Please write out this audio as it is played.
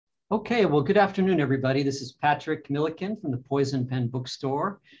Okay, well, good afternoon, everybody. This is Patrick Millikin from the Poison Pen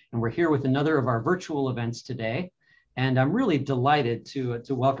Bookstore, and we're here with another of our virtual events today. And I'm really delighted to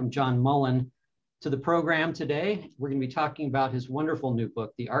welcome John Mullan to the program today. We're going to be talking about his wonderful new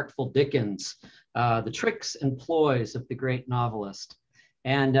book, The Artful Dickens, The Tricks and Ploys of the Great Novelist.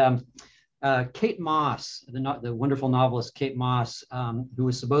 And Kate Moss, the wonderful novelist Kate Moss, who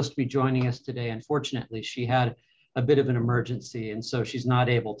was supposed to be joining us today, unfortunately, she had a bit of an emergency, and so she's not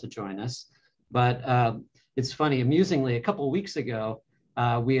able to join us. But it's funny, amusingly, a couple of weeks ago,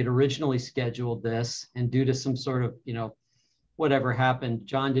 we had originally scheduled this, and due to some sort of, whatever happened,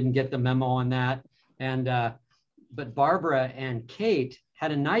 John didn't get the memo on that. And but Barbara and Kate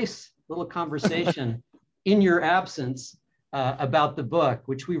had a nice little conversation in your absence about the book,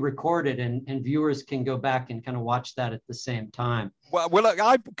 which we recorded, and viewers can go back and kind of watch that at the same time. Well, look,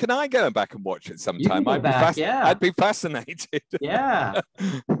 can I go back and watch it sometime? I'd be fascinated. Yeah.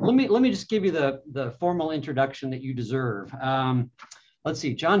 Let me just give you the formal introduction that you deserve. Let's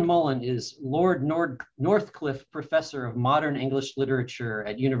see. John Mullan is Lord Northcliffe Professor of Modern English Literature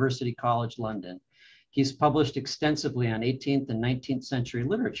at University College London. He's published extensively on 18th and 19th century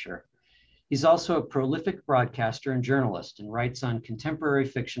literature. He's also a prolific broadcaster and journalist and writes on contemporary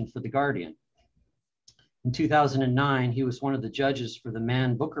fiction for The Guardian. In 2009, he was one of the judges for the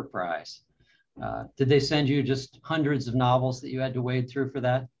Man Booker Prize. Did they send you just hundreds of novels that you had to wade through for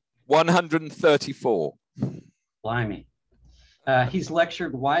that? 134. Blimey. He's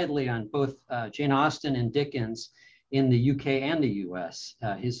lectured widely on both Jane Austen and Dickens in the UK and the US.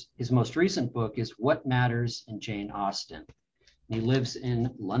 His most recent book is What Matters in Jane Austen. He lives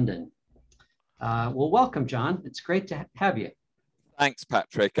in London. Well, welcome, John. It's great to have you. Thanks,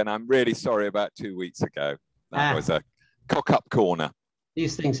 Patrick. And I'm really sorry about 2 weeks ago. That was a cock-up corner.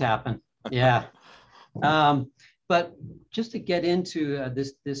 These things happen. Yeah. But just to get into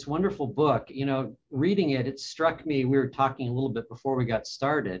this wonderful book, reading it, it struck me, we were talking a little bit before we got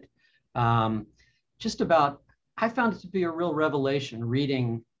started, just about, I found it to be a real revelation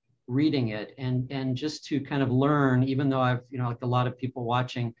reading it and just to kind of learn, even though I've, like a lot of people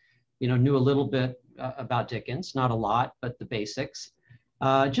watching, knew a little bit about Dickens, not a lot, but the basics,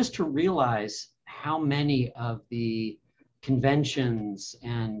 just to realize how many of the conventions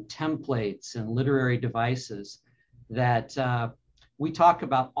and templates and literary devices that we talk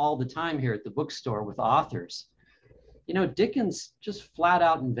about all the time here at the bookstore with authors, Dickens just flat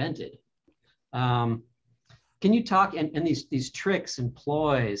out invented. Can you talk, and these tricks and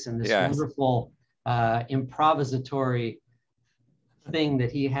ploys and this wonderful improvisatory thing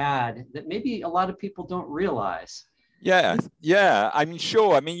that he had that maybe a lot of people don't realize? Yeah, I'm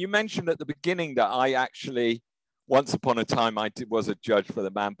sure. You mentioned at the beginning that I actually, once upon a time, was a judge for the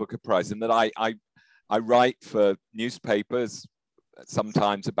Man Booker Prize, and that I write for newspapers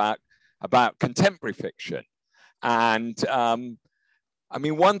sometimes about contemporary fiction. And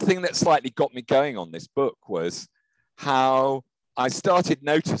one thing that slightly got me going on this book was how I started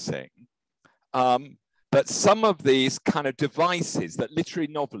noticing that some of these kind of devices that literary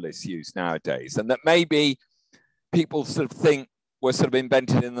novelists use nowadays, and that maybe people sort of think were sort of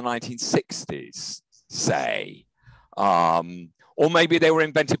invented in the 1960s, say, or maybe they were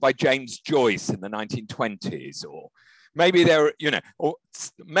invented by James Joyce in the 1920s, or maybe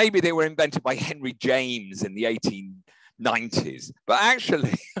maybe they were invented by Henry James in the 1890s. But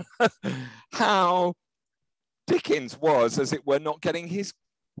actually, how Dickens was, as it were, not getting his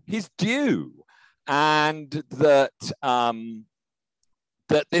due. And that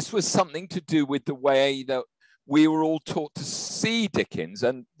this was something to do with the way that we were all taught to see Dickens.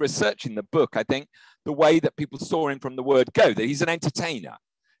 And researching the book, I think the way that people saw him from the word go, that he's an entertainer.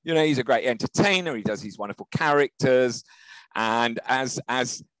 He's a great entertainer. He does these wonderful characters. And as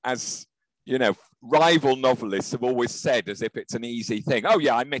rival novelists have always said, as if it's an easy thing, oh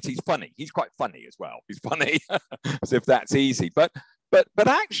yeah, I admit he's funny. He's quite funny as well. He's funny, as if that's easy. But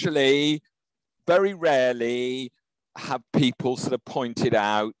actually, very rarely have people sort of pointed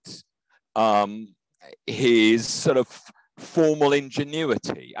out his sort of formal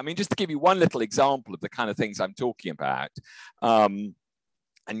ingenuity. Just to give you one little example of the kind of things I'm talking about, and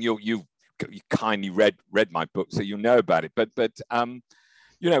you kindly read my book, so you know about it. But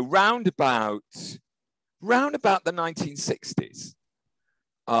round about the 1960s,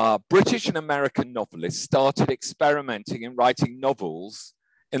 British and American novelists started experimenting in writing novels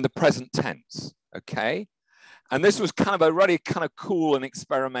in the present tense, okay? And this was kind of a really kind of cool and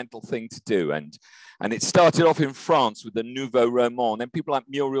experimental thing to do. And it started off in France with the Nouveau Roman. Then people like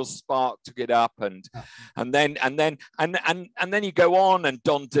Muriel Spark took it up, and then you go on, and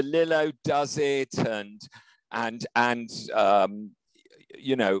Don DeLillo does it, and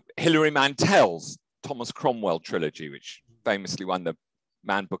you know, Hilary Mantel's Thomas Cromwell trilogy, which famously won the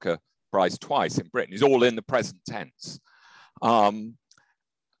Man Booker Prize twice in Britain, is all in the present tense.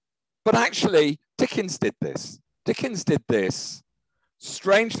 But actually, Dickens did this. Dickens did this,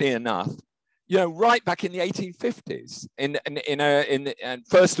 strangely enough, you know, right back in the 1850s. And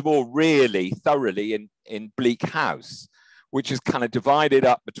first of all, really thoroughly in Bleak House, which is kind of divided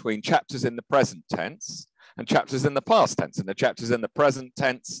up between chapters in the present tense and chapters in the past tense. And the chapters in the present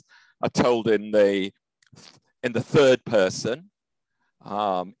tense are told in the third person,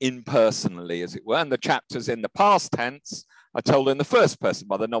 impersonally, as it were, and the chapters in the past tense are told in the first person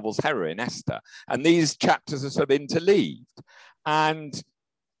by the novel's heroine, Esther. And these chapters are sort of interleaved. And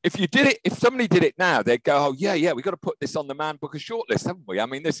if somebody did it now, they'd go, oh, yeah, we've got to put this on the Man Booker shortlist, haven't we? I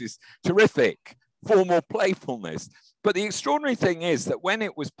mean, this is terrific, formal playfulness. But the extraordinary thing is that when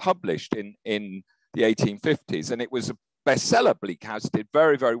it was published in the 1850s, and it was a bestseller, Bleak House did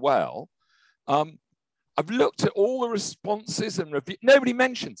very, very well, I've looked at all the responses and reviews. Nobody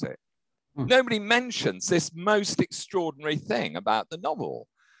mentions it. Nobody mentions this most extraordinary thing about the novel.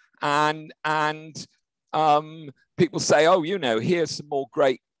 And people say, oh, you know, here's some more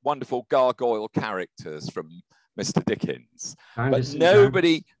great, wonderful gargoyle characters from Mr. Dickens. But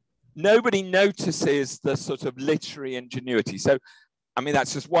nobody notices the sort of literary ingenuity. So, I mean,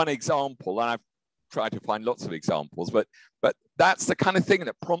 that's just one example. And I've tried to find lots of examples, but that's the kind of thing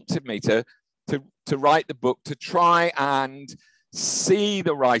that prompted me to write the book, to try and see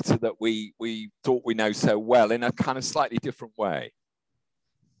the writer that we thought we know so well in a kind of slightly different way.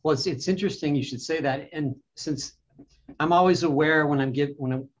 Well, it's interesting you should say that. And since I'm always aware when I'm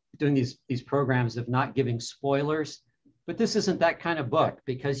doing these programs of not giving spoilers, but this isn't that kind of book,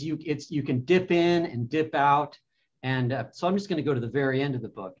 because you can dip in and dip out. And so I'm just going to go to the very end of the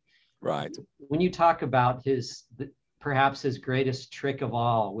book. Right. When you talk about perhaps his greatest trick of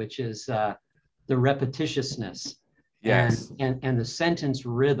all, which is the repetitiousness. Yes. And the sentence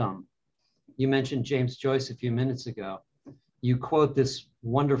rhythm. You mentioned James Joyce a few minutes ago. You quote this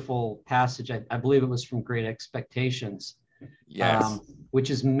wonderful passage, I believe it was from Great Expectations. Yes. Which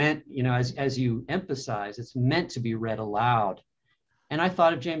is meant, you know, as you emphasize, it's meant to be read aloud. And I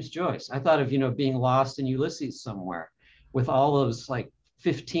thought of James Joyce. I thought of, you know, being lost in Ulysses somewhere with all those like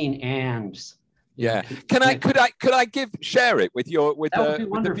 15 ands. Yeah. Could I share it with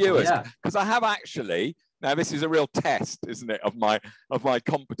the viewers? Because I have actually, now this is a real test, isn't it, of my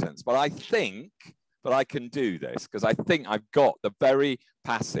competence, but I think that I can do this, because I think I've got the very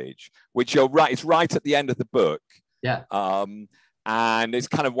passage, which you're right, it's right at the end of the book. Yeah. And it's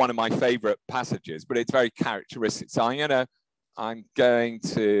kind of one of my favorite passages, but it's very characteristic. So I'm going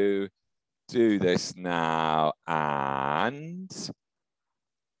to do this now. And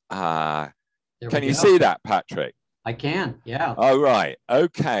can you see that, Patrick? I can, yeah. Oh, right.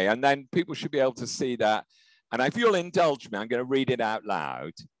 Okay. And then people should be able to see that. And if you'll indulge me, I'm going to read it out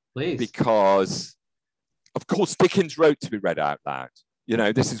loud. Please. Because, of course, Dickens wrote to be read out loud. You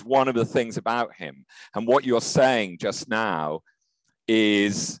know, this is one of the things about him. And what you're saying just now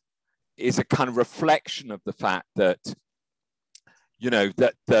is a kind of reflection of the fact that, you know,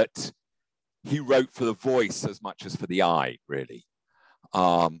 that he wrote for the voice as much as for the eye, really.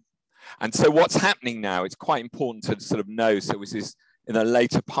 And so what's happening now, it's quite important to sort of know. So it was this in a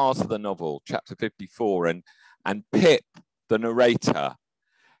later part of the novel, chapter 54, and Pip, the narrator,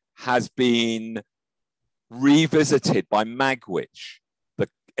 has been revisited by Magwitch, the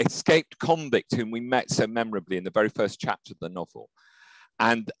escaped convict whom we met so memorably in the very first chapter of the novel.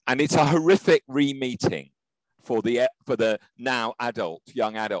 And it's a horrific re-meeting for the now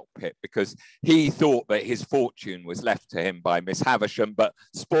young adult Pip, because he thought that his fortune was left to him by Miss Havisham, but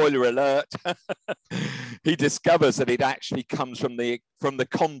spoiler alert, he discovers that it actually comes from the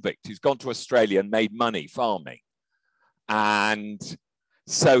convict who's gone to Australia and made money farming. And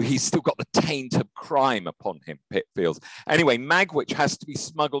so he's still got the taint of crime upon him, Pip feels. Anyway, Magwitch has to be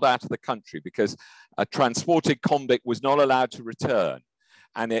smuggled out of the country because a transported convict was not allowed to return.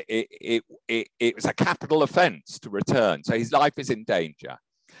 And it was a capital offence to return. So his life is in danger.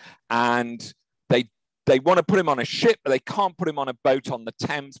 And they want to put him on a ship, but they can't put him on a boat on the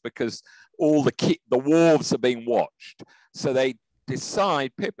Thames because all the wharves are being watched. So they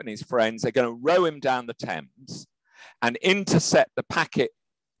decide, Pip and his friends, they're going to row him down the Thames and intercept the packet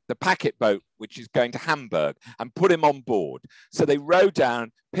boat, which is going to Hamburg, and put him on board. So they row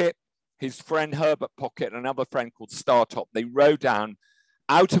down, Pip, his friend Herbert Pocket, and another friend called Startop. They row down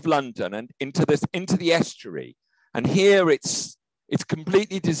out of London and into the estuary. And here it's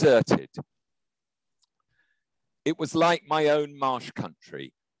completely deserted. It was like my own marsh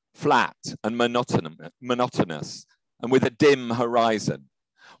country, flat and monotonous, and with a dim horizon,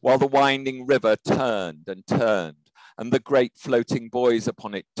 while the winding river turned and turned, and the great floating buoys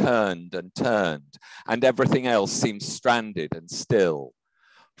upon it turned and turned, and everything else seemed stranded and still.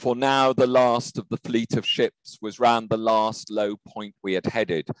 For now the last of the fleet of ships was round the last low point we had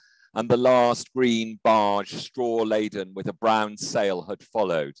headed, and the last green barge, straw laden with a brown sail, had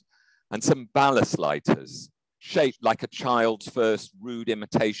followed, and some ballast lighters, shaped like a child's first rude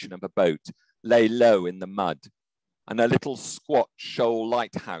imitation of a boat, lay low in the mud, and a little squat shoal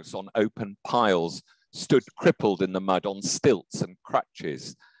lighthouse on open piles stood crippled in the mud on stilts and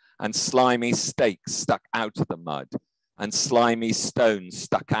crutches, and slimy stakes stuck out of the mud, and slimy stones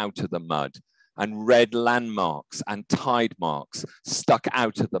stuck out of the mud, and red landmarks and tide marks stuck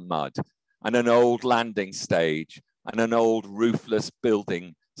out of the mud, and an old landing stage and an old roofless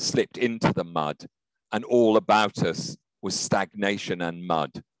building slipped into the mud, and all about us was stagnation and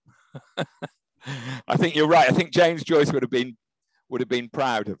mud. I think you're right. I think James Joyce would have been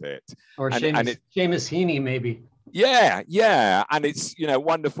proud of it. Or Seamus Heaney, maybe. Yeah, yeah. And it's, you know,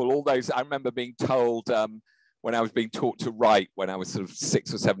 wonderful. All those, I remember being told when I was being taught to write when I was sort of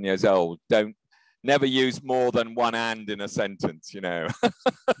 6 or 7 years old, never use more than one and in a sentence, you know.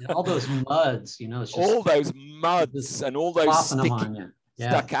 All those muds, you know. It's just, all those muds and all those stuck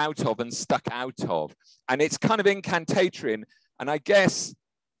out of. And it's kind of incantatory. And I guess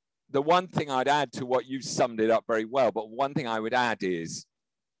the one thing I'd add to what you summed it up very well, but one thing I would add is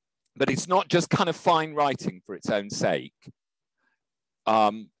that it's not just kind of fine writing for its own sake.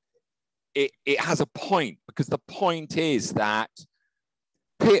 It has a point, because the point is that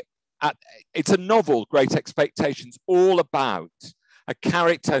Pip, it's a novel, Great Expectations, all about a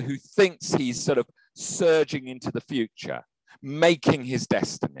character who thinks he's sort of surging into the future, making his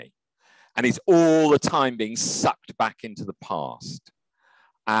destiny, and he's all the time being sucked back into the past.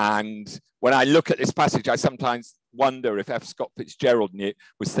 And when I look at this passage, I sometimes wonder if F. Scott Fitzgerald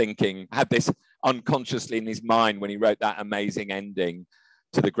had this unconsciously in his mind when he wrote that amazing ending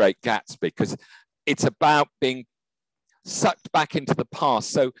to The Great Gatsby, because it's about being sucked back into the past.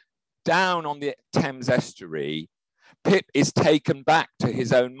 So down on the Thames estuary, Pip is taken back to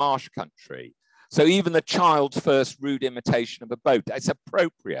his own marsh country. So even the child's first rude imitation of a boat, it's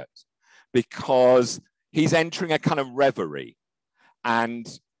appropriate because he's entering a kind of reverie. And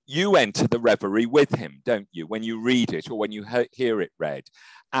you enter the reverie with him, don't you, when you read it or when you hear it read.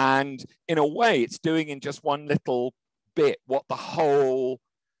 And in a way, it's doing in just one little bit what the whole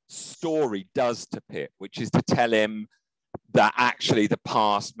story does to Pip, which is to tell him that actually the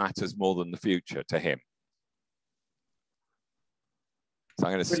past matters more than the future to him. So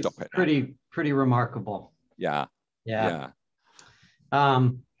I'm going to stop it. Pretty remarkable. Yeah. Yeah.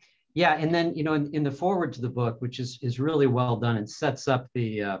 Yeah, and then, you know, in the foreword to the book, which is really well done and sets up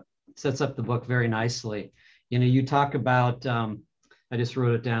the book very nicely. You know, you talk about, I just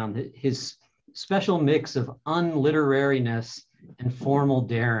wrote it down, his special mix of unliterariness and formal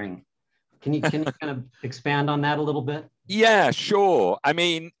daring. Can you kind of expand on that a little bit? Yeah, sure. I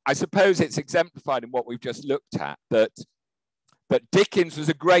mean, I suppose it's exemplified in what we've just looked at, that Dickens was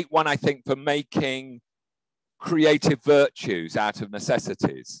a great one, I think, for making creative virtues out of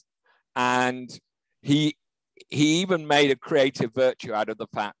necessities. And he even made a creative virtue out of the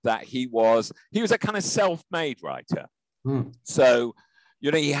fact that he was a kind of self-made writer. So,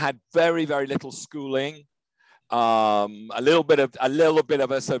 you know, he had very, very little schooling, a little bit of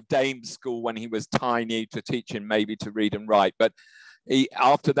a sort of dame school when he was tiny to teach him maybe to read and write. But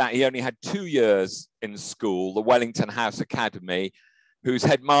after that, he only had 2 years in school, the Wellington House Academy, whose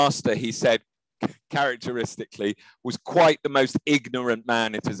headmaster, he said, characteristically, was quite the most ignorant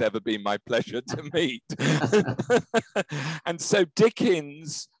man it has ever been my pleasure to meet. And so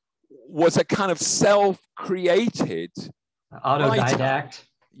Dickens was a kind of self-created autodidact writer.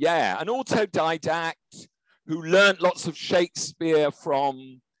 Yeah, an autodidact who learned lots of Shakespeare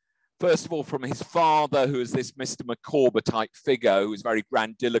from, first of all, from his father, who was this Mr. Micawber type figure who was very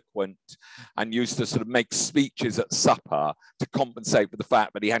grandiloquent and used to sort of make speeches at supper to compensate for the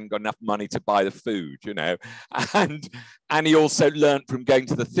fact that he hadn't got enough money to buy the food, you know. And he also learned from going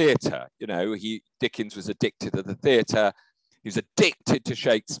to the theatre. You know, Dickens was addicted to the theatre. He was addicted to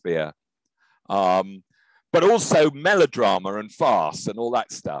Shakespeare, but also melodrama and farce and all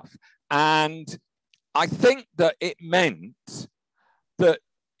that stuff. And I think that it meant that,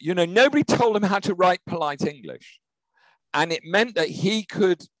 you know, nobody told him how to write polite English. And it meant that he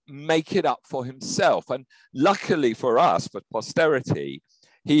could make it up for himself. And luckily for us, for posterity,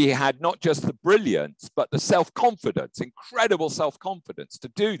 he had not just the brilliance, but the self-confidence, incredible self-confidence to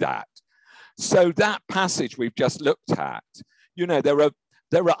do that. So that passage we've just looked at, you know, there are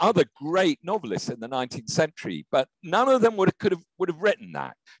there are other great novelists in the 19th century, but none of them would have written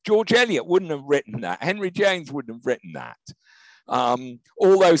that. George Eliot wouldn't have written that. Henry James wouldn't have written that.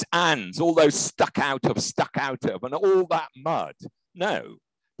 All those ands, all those stuck out of, and all that mud. No,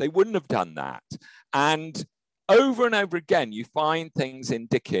 they wouldn't have done that. And over again, you find things in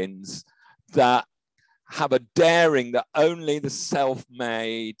Dickens that have a daring that only the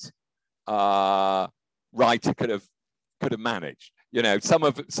self-made writer could have managed. You know, some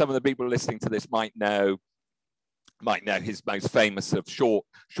of the people listening to this might know his most famous of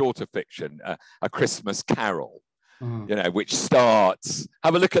shorter fiction, A Christmas Carol. You know, which starts.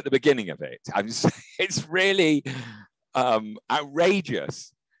 Have a look at the beginning of it. It's really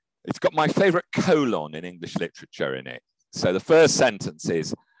outrageous. It's got my favorite colon in English literature in it. So the first sentence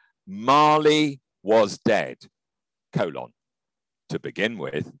is, Marley was dead, colon, to begin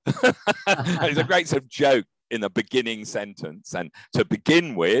with. It's a great sort of joke in the beginning sentence. And to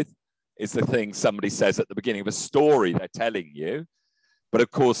begin with is the thing somebody says at the beginning of a story they're telling you. But of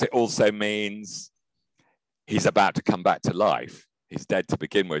course, it also means he's about to come back to life. He's dead to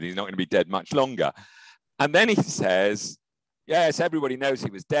begin with. He's not going to be dead much longer. And then he says, yes, everybody knows he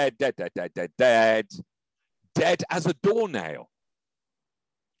was dead as a doornail.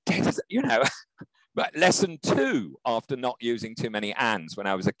 Dead as, you know. But lesson 2, after not using too many ands when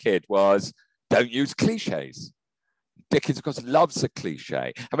I was a kid, was don't use cliches. Dickens, of course, loves a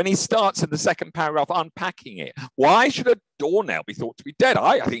cliche. I mean, he starts in the second paragraph unpacking it. Why should a doornail be thought to be dead?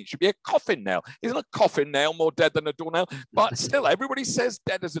 I think it should be a coffin nail. Isn't a coffin nail more dead than a doornail? But still, everybody says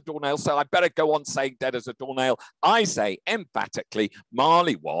dead as a doornail, so I better go on saying dead as a doornail. I say emphatically,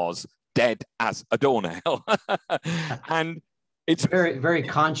 Marley was dead as a doornail. And it's very, very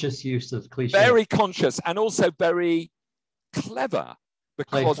conscious use of cliches. Very conscious and also very clever.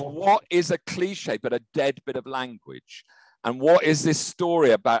 Because Playful. What is a cliche but a dead bit of language? And what is this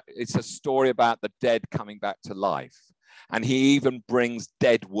story about? It's a story about the dead coming back to life. And he even brings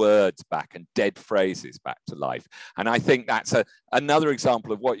dead words back and dead phrases back to life. And I think that's another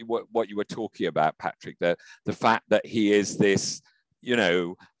example of what you were talking about, Patrick, the fact that he is this, you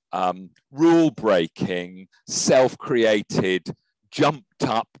know, rule-breaking, self-created, jumped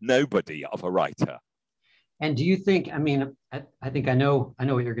up nobody of a writer. And do you think, I mean, I think I know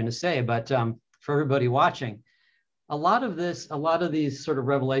what you're going to say, but for everybody watching, a lot of these sort of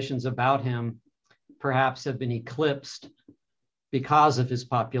revelations about him perhaps have been eclipsed because of his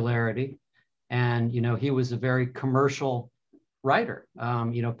popularity. And, you know, he was a very commercial writer,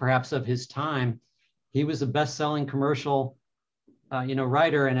 you know, perhaps of his time. He was a best-selling commercial, you know,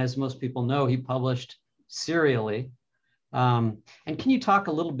 writer. And as most people know, he published serially. And can you talk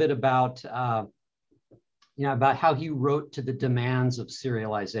a little bit about, you know, about how he wrote to the demands of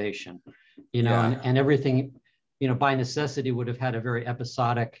serialization, you know, Yeah. and everything, you know, by necessity would have had a very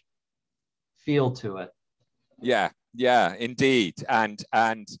episodic feel to it. Yeah, indeed. And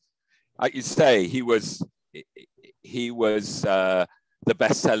like you say, he was the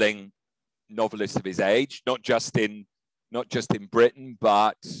best-selling novelist of his age, not just in Britain,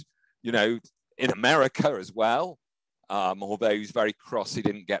 but, you know, in America as well. Although he's very cross, he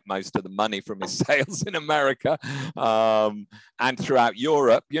didn't get most of the money from his sales in America, and throughout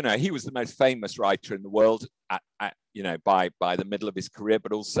Europe. You know, he was the most famous writer in the world, you know, by the middle of his career,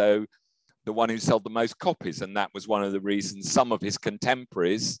 but also the one who sold the most copies. And that was one of the reasons some of his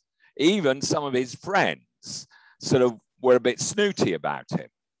contemporaries, even some of his friends, sort of were a bit snooty about him.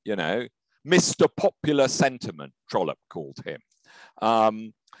 You know, Mr. Popular Sentiment, Trollope called him.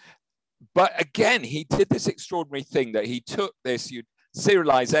 But again, he did this extraordinary thing that he took this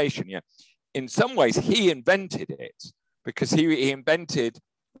serialization. Yeah, in some ways, he invented it, because he invented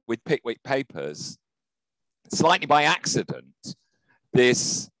with Pickwick Papers, slightly by accident,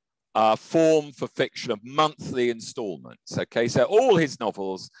 this form for fiction of monthly installments. Okay, so all his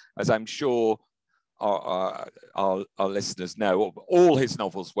novels, as I'm sure our listeners know, all his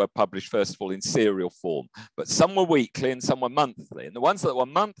novels were published, first of all, in serial form, but some were weekly and some were monthly. And the ones that were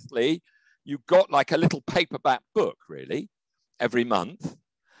monthly, you got like a little paperback book, really, every month.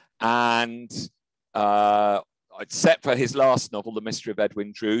 And except for his last novel, The Mystery of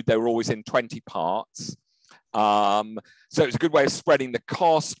Edwin Drood, they were always in 20 parts. So it was a good way of spreading the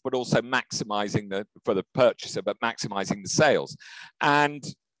cost, but also maximizing for the purchaser, but maximizing the sales. And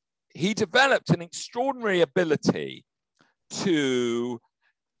he developed an extraordinary ability to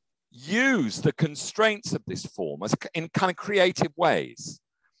use the constraints of this form in kind of creative ways.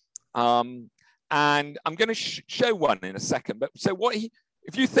 And I'm going to show one in a second. But so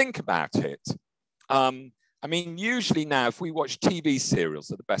if you think about it, I mean, usually now, if we watch TV serials,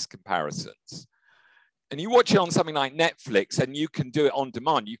 are the best comparisons. and you watch it on something like Netflix, and you can do it on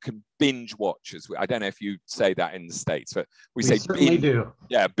demand. You can binge watch. I don't know if you say that in the States, but we say certainly do.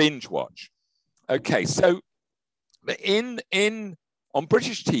 Yeah, binge watch. Okay, so on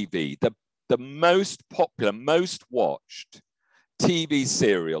British TV, the most popular, most watched TV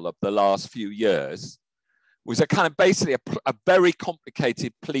serial of the last few years was a kind of basically a very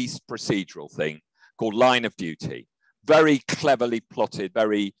complicated police procedural thing called Line of Duty. Very cleverly plotted,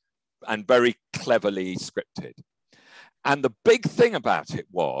 very cleverly scripted. And the big thing about it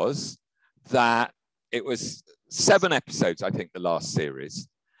was that it was 7 episodes, I think, the last series.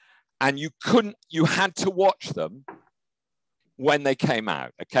 And you had to watch them when they came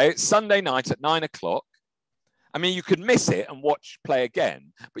out. Okay, it's Sunday night at 9 o'clock. I mean, you could miss it and play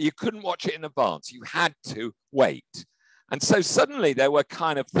again, but you couldn't watch it in advance. You had to wait. And so suddenly there were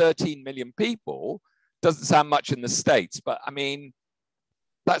kind of 13 million people. Doesn't sound much in the States, but I mean,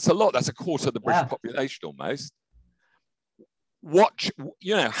 that's a lot. That's a quarter of the British population almost.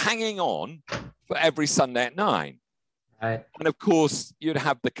 Hanging on for every Sunday at 9. Right. And of course, you'd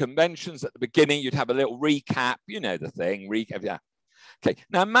have the conventions at the beginning. You'd have a little recap, the thing, recap. Yeah. Okay.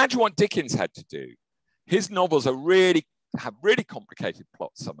 Now imagine what Dickens had to do. His novels have really complicated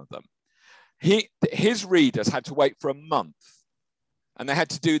plots, some of them. His readers had to wait for a month, and they had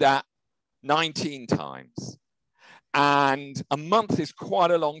to do that 19 times. And a month is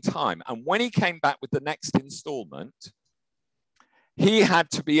quite a long time. And when he came back with the next installment, he had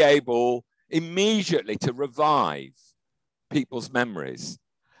to be able immediately to revive people's memories.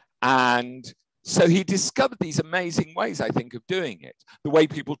 And so he discovered these amazing ways, I think, of doing it, the way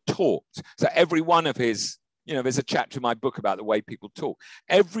people talked. So every one of his, there's a chapter in my book about the way people talk.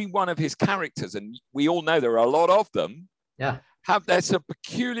 Every one of his characters, and we all know there are a lot of them, have their sort of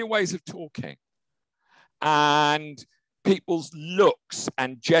peculiar ways of talking. And people's looks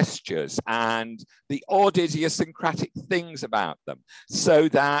and gestures and the odd idiosyncratic things about them, so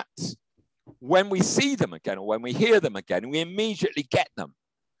that when we see them again or when we hear them again, we immediately get them.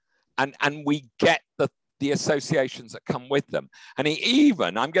 And we get the associations that come with them. And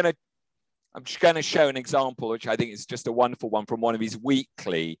I'm just going to show an example, which I think is just a wonderful one from one of his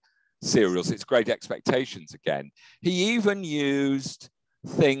weekly serials. It's Great Expectations again. He even used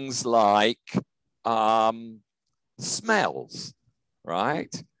things like smells,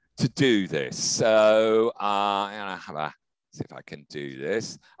 right, to do this. So see if I can do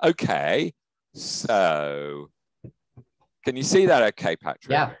this. Okay, so can you see that okay, Patrick?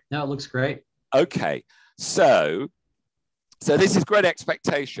 Yeah, no, it looks great. Okay, so this is Great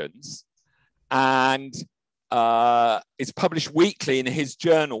Expectations, and it's published weekly in his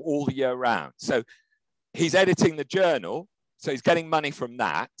journal all the year round. So he's editing the journal, so he's getting money from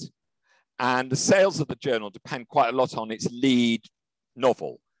that, and the sales of the journal depend quite a lot on its lead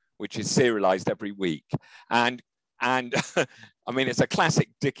novel, which is serialized every week. And I mean, it's a classic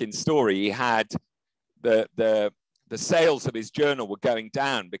Dickens story. He had the sales of his journal were going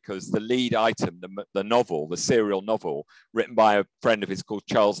down because the lead item, the novel, the serial novel written by a friend of his called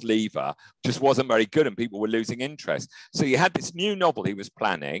Charles Lever, just wasn't very good and people were losing interest. So he had this new novel he was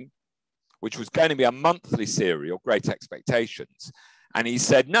planning, which was going to be a monthly serial, Great Expectations. And he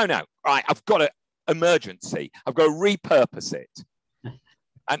said, no, right, I've got an emergency. I've got to repurpose it.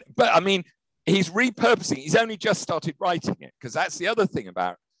 But I mean, he's repurposing. He's only just started writing it, because that's the other thing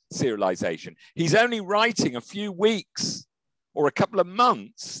about serialization. He's only writing a few weeks or a couple of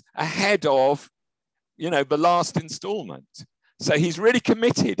months ahead of, the last installment. So he's really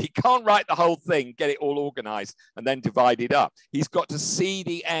committed. He can't write the whole thing, get it all organized, and then divide it up. He's got to see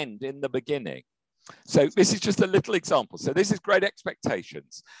the end in the beginning. So this is just a little example. So this is Great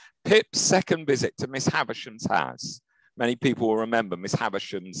Expectations. Pip's second visit to Miss Havisham's house. Many people will remember Miss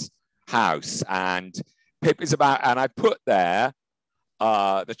Havisham's house, and Pip is about, and I put there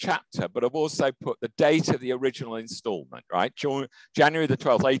the chapter, but I've also put the date of the original installment, right? January the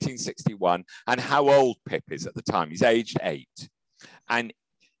 12th, 1861, and how old Pip is at the time. He's aged 8. And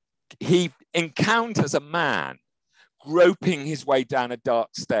he encounters a man groping his way down a dark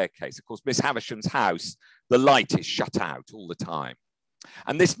staircase. Of course, Miss Havisham's house, the light is shut out all the time.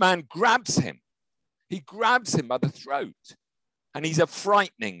 And this man grabs him. He grabs him by the throat. And he's a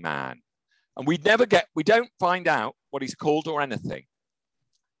frightening man. And we don't find out what he's called or anything.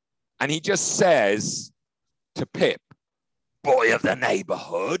 And he just says to Pip, "Boy of the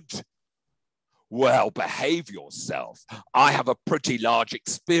neighborhood, well, behave yourself. I have a pretty large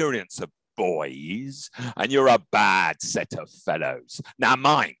experience of boys, and you're a bad set of fellows. Now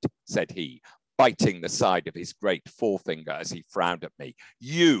mind," said he, biting the side of his great forefinger as he frowned at me,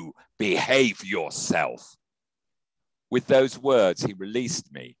 "you behave yourself." With those words, he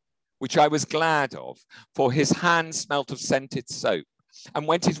released me, which I was glad of, for his hand smelt of scented soap, and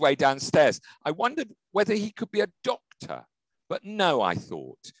went his way downstairs. I wondered whether he could be a doctor, but no, I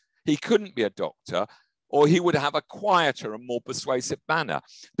thought. He couldn't be a doctor, or he would have a quieter and more persuasive manner.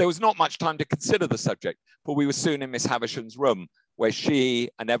 There was not much time to consider the subject, for we were soon in Miss Havisham's room, where she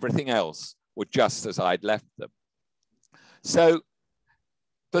and everything else were just as I'd left them. So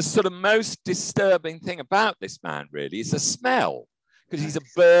the sort of most disturbing thing about this man really is the smell, because he's a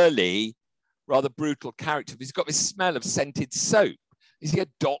burly, rather brutal character. He's got this smell of scented soap. Is he a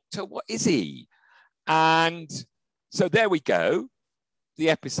doctor? What is he? And so there we go. The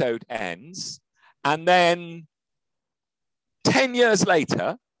episode ends. And then 10 years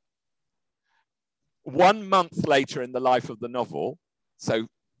later, 1 month later in the life of the novel, so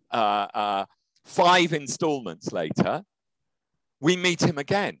 5 installments later, we meet him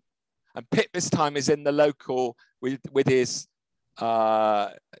again. And Pip this time is in the local with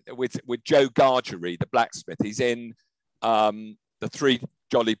Joe Gargery, the blacksmith. He's in the Three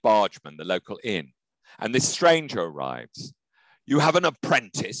Jolly Bargemen, the local inn. And this stranger arrives. "You have an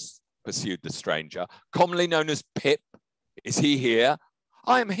apprentice," pursued the stranger, "commonly known as Pip. Is he here?"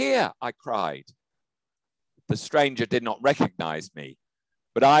 "I am here," I cried. The stranger did not recognize me,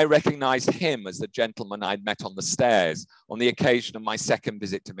 but I recognized him as the gentleman I'd met on the stairs on the occasion of my second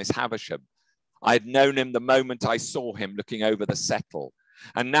visit to Miss Havisham. I had known him the moment I saw him looking over the settle.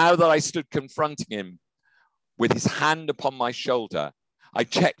 And now that I stood confronting him with his hand upon my shoulder, I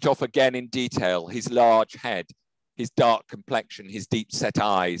checked off again in detail his large head, his dark complexion, his deep set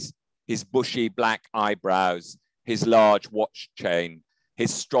eyes, his bushy black eyebrows, his large watch chain,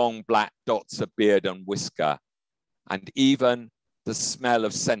 his strong black dots of beard and whisker, and even the smell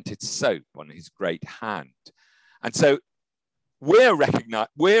of scented soap on his great hand. And so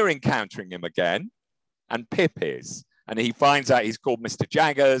we're encountering him again, and Pip is, and he finds out he's called Mr.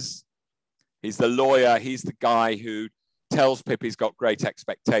 Jaggers. He's the lawyer. He's the guy who tells Pip he's got great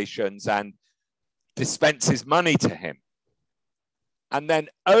expectations and dispenses money to him. And then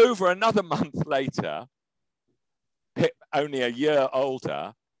over another month later, Pip, only a year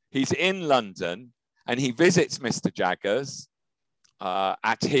older, he's in London and he visits Mr. Jaggers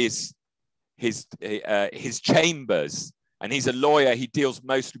at his chambers. And he's a lawyer. He deals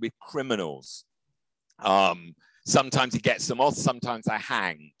mostly with criminals. Sometimes he gets them off, sometimes they're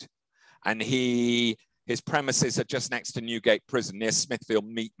hanged. And his premises are just next to Newgate Prison near Smithfield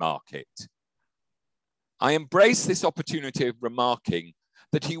Meat Market. I embraced this opportunity of remarking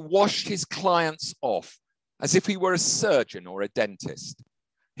that he washed his clients off as if he were a surgeon or a dentist.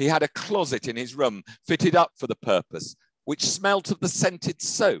 He had a closet in his room fitted up for the purpose, which smelt of the scented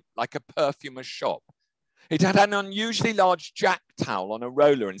soap like a perfumer's shop. It had an unusually large jack towel on a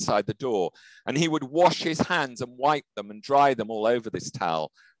roller inside the door, and he would wash his hands and wipe them and dry them all over this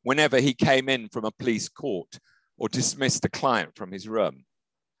towel whenever he came in from a police court or dismissed a client from his room.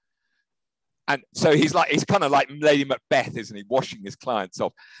 And so he's kind of like Lady Macbeth, isn't he, washing his clients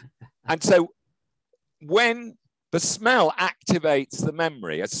off. And so when the smell activates the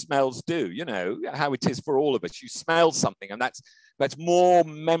memory, as smells do, you know, how it is for all of us. You smell something, and that's more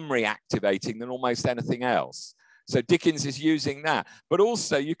memory activating than almost anything else. So Dickens is using that. But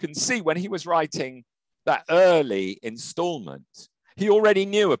also you can see when he was writing that early installment, he already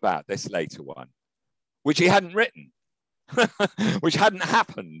knew about this later one, which he hadn't written, which hadn't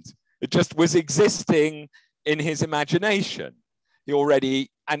happened. It just was existing in his imagination. He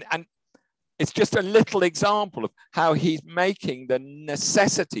already, and it's just a little example of how he's making the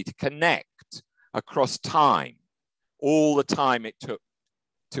necessity to connect across time, all the time it took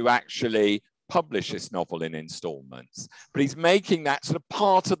to actually publish this novel in installments. But he's making that sort of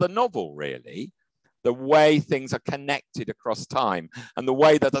part of the novel, really, the way things are connected across time and the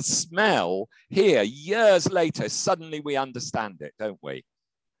way that the smell here, years later, suddenly we understand it, don't we?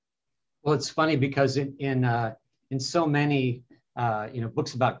 Well, it's funny because in so many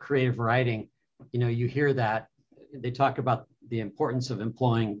books about creative writing, you hear that they talk about the importance of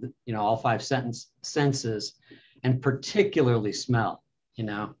employing all 5 senses, and particularly smell.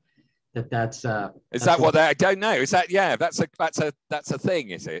 That's is that what I don't know? Is that that's a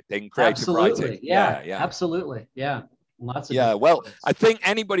thing? Is it in creative absolutely, writing? Yeah, absolutely, yeah. Lots of well, I think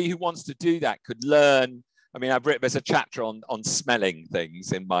anybody who wants to do that could learn. I mean, there's a chapter on smelling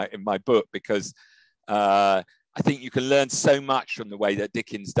things in my book, because I think you can learn so much from the way that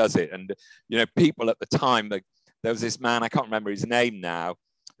Dickens does it. And people at the time, there was this man, I can't remember his name now,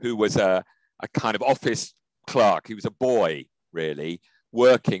 who was a kind of office clerk. He was a boy, really,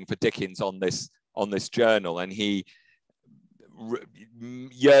 working for Dickens on this journal, and he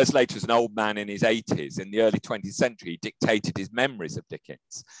years later, as an old man in his 80s, in the early 20th century, he dictated his memories of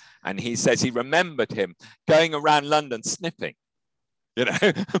Dickens. And he says he remembered him going around London sniffing, you know,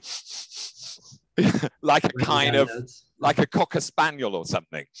 like a kind of, like a cocker spaniel or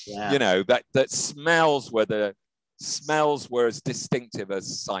something, you know, that smells were as distinctive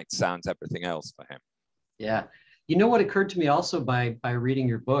as sight, sounds, everything else for him. Yeah. You know what occurred to me also by reading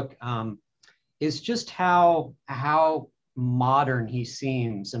your book is just how modern he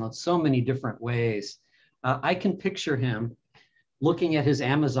seems in so many different ways. I can picture him looking at his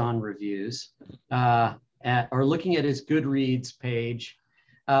Amazon reviews or looking at his Goodreads page.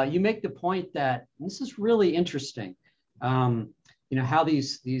 You make the point that this is really interesting. You know, how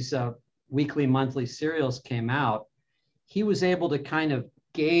these weekly, monthly serials came out. He was able to kind of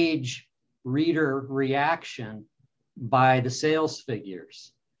gauge reader reaction by the sales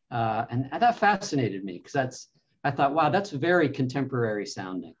figures. And that fascinated me because I thought, wow, that's very contemporary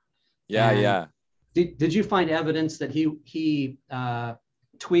sounding. Yeah, and yeah. Did you find evidence that he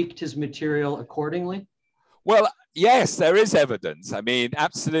tweaked his material accordingly? Well, yes, there is evidence. I mean,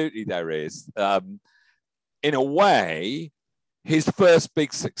 absolutely there is. In a way, his first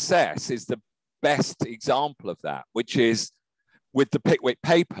big success is the best example of that, which is with the Pickwick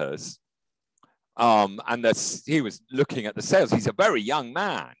Papers. And he was looking at the sales. He's a very young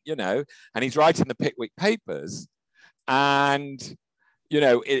man, you know, and he's writing the Pickwick Papers. And, you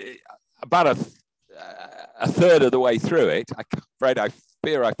know, about a third of the way through it, I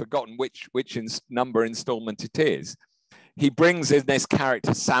fear I've forgotten which number installment it is. He brings in this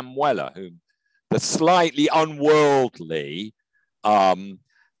character, Sam Weller, who the slightly unworldly and,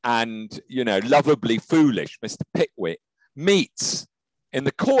 you know, lovably foolish Mr. Pickwick meets in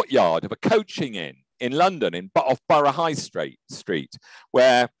the courtyard of a coaching inn in London, off Borough High Street,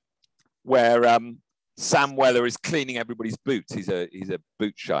 where Sam Weller is cleaning everybody's boots. He's a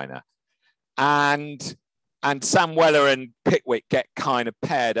boot shiner, and Sam Weller and Pickwick get kind of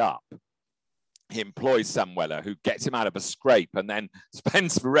paired up. He employs Sam Weller, who gets him out of a scrape, and then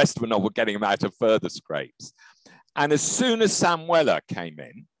spends the rest of the novel getting him out of further scrapes. And as soon as Sam Weller came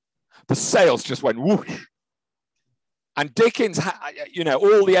in, the sales just went whoosh. And Dickens, you know,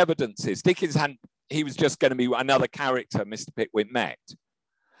 all the evidence is he was just going to be another character Mr. Pickwick met.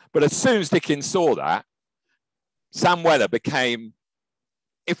 But as soon as Dickens saw that, Sam Weller became,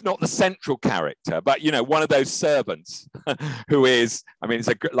 if not the central character, but, you know, one of those servants who is, I mean, it's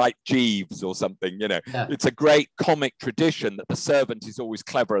like Jeeves or something, you know. Yeah. It's a great comic tradition that the servant is always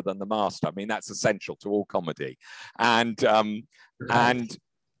cleverer than the master. I mean, that's essential to all comedy. And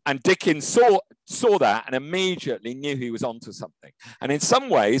Dickens saw that and immediately knew he was onto something. And in some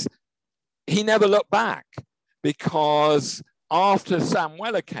ways, he never looked back, because after Sam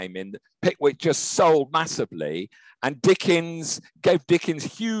Weller came in, Pickwick just sold massively, and Dickens gave Dickens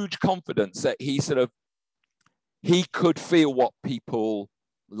huge confidence that he he could feel what people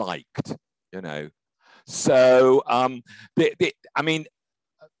liked, you know. So the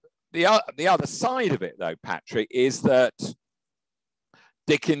other side of it, though, Patrick, is that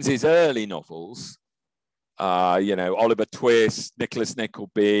Dickens's early novels, you know, Oliver Twist, Nicholas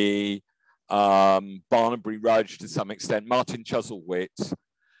Nickleby, Barnaby Rudge to some extent, Martin Chuzzlewit,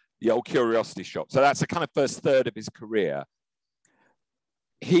 The Old Curiosity Shop. So that's the kind of first third of his career.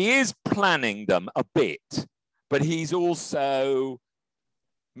 He is planning them a bit, but he's also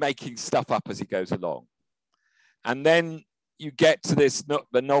making stuff up as he goes along. And then you get to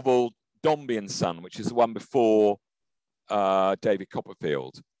the novel Dombey and Son, which is the one before David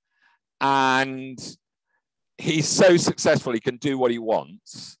Copperfield. And he's so successful, he can do what he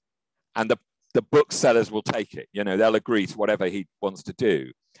wants. And the booksellers will take it. You know, they'll agree to whatever he wants to do.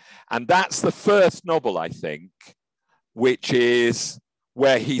 And that's the first novel, I think, which is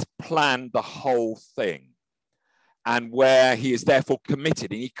where he's planned the whole thing and where he is therefore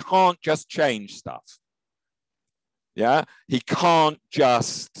committed. And he can't just change stuff. Yeah, he can't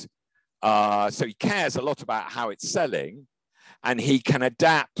just, so he cares a lot about how it's selling, and he can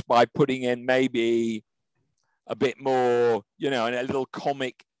adapt by putting in maybe a bit more, you know, a little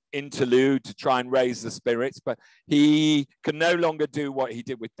comic interlude to try and raise the spirits, but he can no longer do what he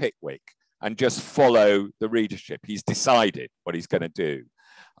did with Pickwick and just follow the readership. He's decided what he's going to do.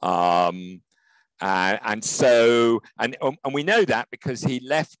 And we know that because he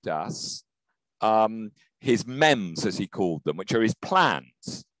left us his mems, as he called them, which are his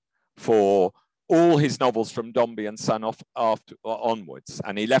plans for all his novels from Dombey and Son onwards.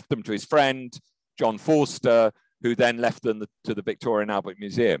 And he left them to his friend, John Forster, who then left them to the Victoria and Albert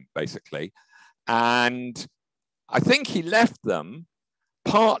Museum, basically. And I think he left them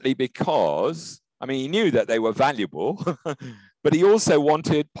partly because, I mean, he knew that they were valuable, but he also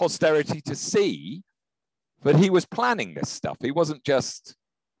wanted posterity to see that he was planning this stuff. He wasn't just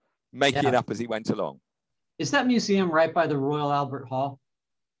making it up as he went along. Is that museum right by the Royal Albert Hall?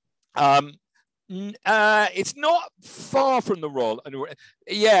 It's not far from the Royal.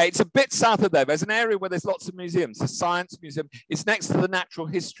 Yeah, it's a bit south of there. There's an area where there's lots of museums. The Science Museum. It's next to the Natural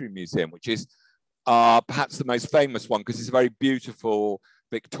History Museum, which is perhaps the most famous one because it's a very beautiful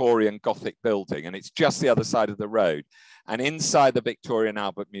Victorian Gothic building, and it's just the other side of the road. And inside the Victorian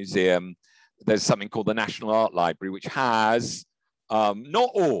Albert Museum, there's something called the National Art Library, which has not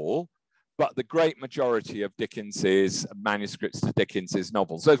all, but the great majority of Dickens's manuscripts to Dickens's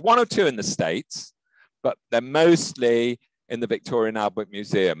novels. There's one or two in the States, but they're mostly in the Victorian Albert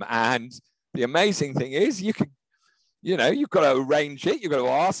Museum. And the amazing thing is you can, you know, you've got to arrange it. You've got to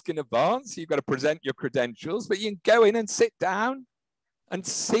ask in advance. You've got to present your credentials, but you can go in and sit down and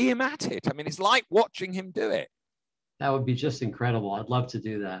see him at it. I mean, it's like watching him do it. That would be just incredible. I'd love to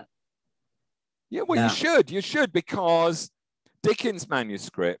do that. Yeah, well, you should, because Dickens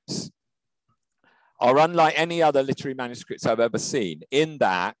manuscripts are unlike any other literary manuscripts I've ever seen in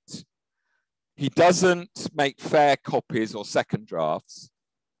that he doesn't make fair copies or second drafts,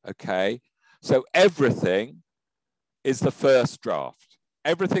 okay? So everything is the first draft.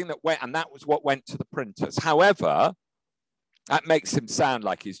 Everything that went, and that was what went to the printers. However, that makes him sound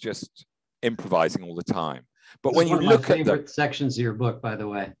like he's just improvising all the time. But when you look at the sections of your book, by the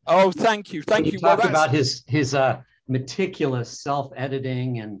way. Oh, thank you. Thank you. Talk about his meticulous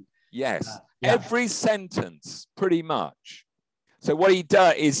self-editing and yes. Every sentence, pretty much. So what he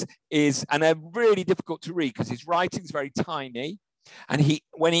does is, and they're really difficult to read because his writing's very tiny, and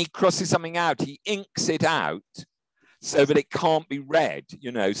when he crosses something out, he inks it out so that it can't be read,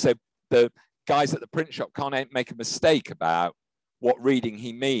 you know, so the guys at the print shop can't make a mistake about what reading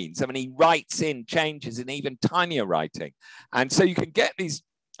he means. I mean, he writes in changes in even tinier writing. And so you can get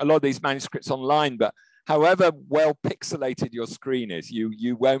a lot of these manuscripts online, but however well pixelated your screen is,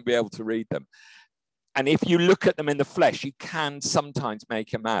 you won't be able to read them. And if you look at them in the flesh, you can sometimes make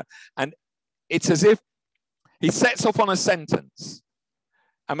them out. And it's as if he sets off on a sentence.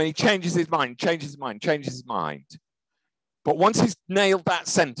 I mean, he changes his mind, changes his mind, changes his mind. But once he's nailed that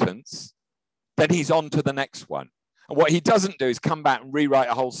sentence, then he's on to the next one. And what he doesn't do is come back and rewrite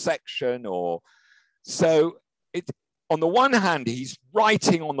a whole section so on the one hand, he's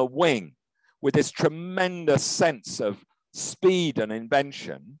writing on the wing with this tremendous sense of speed and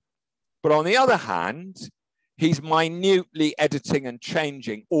invention. But on the other hand, he's minutely editing and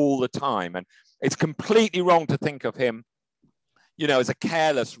changing all the time. And it's completely wrong to think of him, you know, as a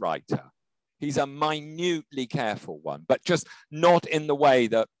careless writer. He's a minutely careful one, but just not in the way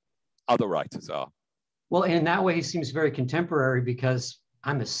that other writers are. Well, in that way, he seems very contemporary because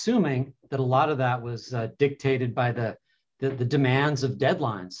I'm assuming that a lot of that was dictated by the demands of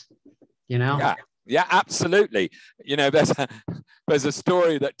deadlines, you know? Yeah, absolutely. You know, there's a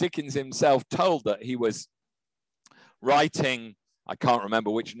story that Dickens himself told that he was writing, I can't remember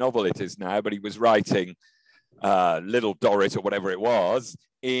which novel it is now, but he was writing Little Dorrit or whatever it was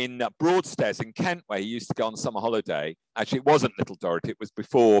in Broadstairs in Kent, where he used to go on summer holiday. Actually, it wasn't Little Dorrit, it was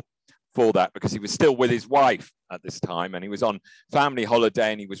before that, because he was still with his wife at this time, and he was on family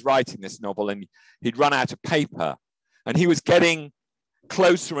holiday and he was writing this novel, and he'd run out of paper, and he was getting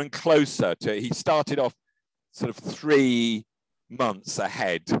closer and closer he started off sort of 3 months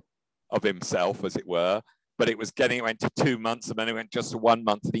ahead of himself, as it were, but it went to 2 months, and then it went just to 1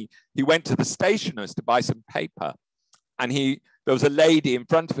 month. And he went to the stationer's to buy some paper, and there was a lady in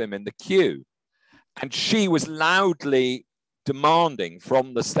front of him in the queue, and she was loudly demanding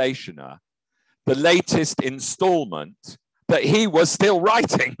from the stationer the latest installment that he was still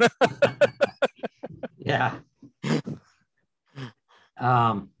writing. Yeah.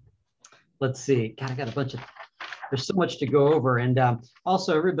 Let's see. God, I got a bunch of. There's so much to go over, and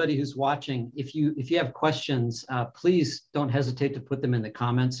also everybody who's watching, if you have questions, please don't hesitate to put them in the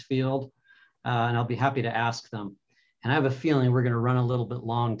comments field, and I'll be happy to ask them. And I have a feeling we're going to run a little bit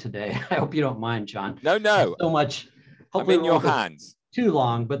long today. I hope you don't mind, John. No. There's so much. I'm in your hands. Too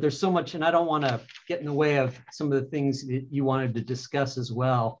long, but there's so much, and I don't want to get in the way of some of the things that you wanted to discuss as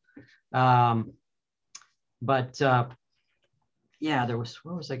well. Yeah,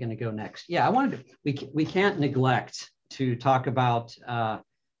 where was I going to go next? Yeah, we can't neglect to talk about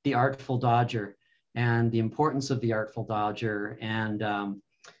the Artful Dodger and the importance of the Artful Dodger, and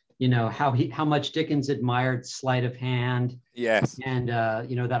you know, how much Dickens admired sleight of hand. Yes. And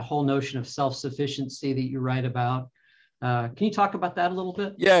you know, that whole notion of self-sufficiency that you write about. Can you talk about that a little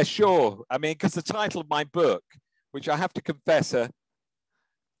bit? Yeah, sure. I mean, because the title of my book, which I have to confess,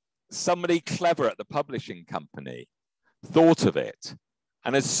 somebody clever at the publishing company thought of it.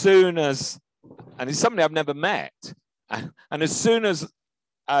 And as soon as, and it's somebody I've never met, and as soon as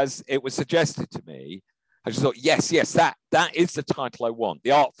it was suggested to me, I just thought, yes, that is the title I want,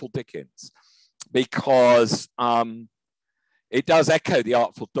 The Artful Dickens, because it does echo The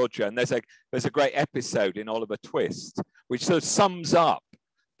Artful Dodger. And there's a great episode in Oliver Twist, which sort of sums up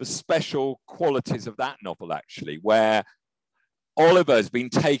the special qualities of that novel, actually, where Oliver has been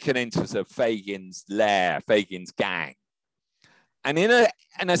taken into sort of Fagin's lair, Fagin's gang. And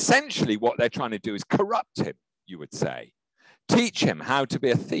essentially what they're trying to do is corrupt him, you would say, teach him how to be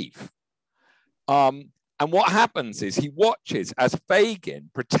a thief. And what happens is he watches as Fagin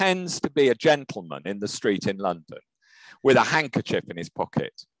pretends to be a gentleman in the street in London with a handkerchief in his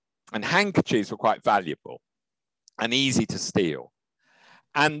pocket. And handkerchiefs were quite valuable and easy to steal.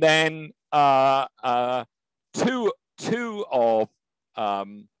 And then two of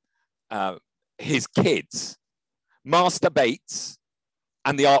his kids, Master Bates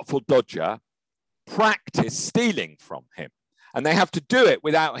and the Artful Dodger, practice stealing from him. And they have to do it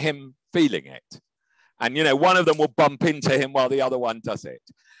without him feeling it. And, you know, one of them will bump into him while the other one does it.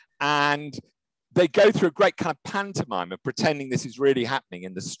 And they go through a great kind of pantomime of pretending this is really happening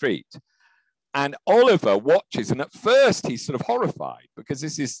in the street. And Oliver watches, and at first he's sort of horrified because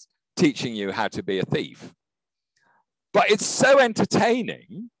this is teaching you how to be a thief. But it's so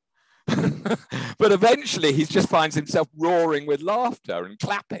entertaining. But eventually he just finds himself roaring with laughter and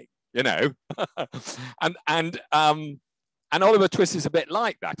clapping, you know. And Oliver Twist is a bit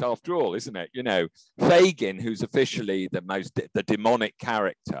like that after all, isn't it? You know, Fagin, who's officially the demonic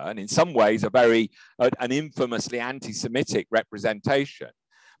character, and in some ways an infamously anti-Semitic representation,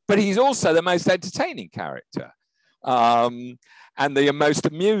 but he's also the most entertaining character, and the most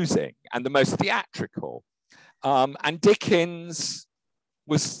amusing and the most theatrical. And Dickens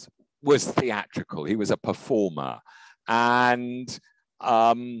was theatrical. He was a performer, and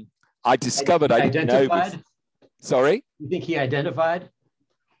I discovered I didn't know. Sorry? You think he identified?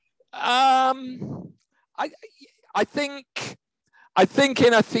 I think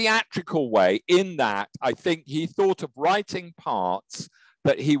in a theatrical way, in that I think he thought of writing parts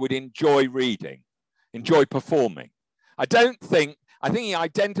that he would enjoy reading, enjoy performing. I think he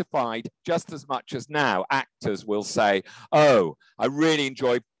identified just as much as now actors will say, oh, I really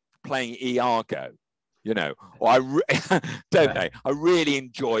enjoy playing Iago, you know, or don't they? I really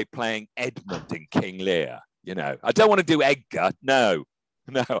enjoy playing Edmund in King Lear. You know, I don't want to do Edgar. No,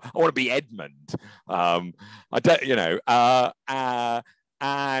 I want to be Edmund. I don't, you know,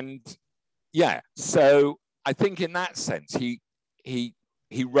 and yeah. So I think in that sense, he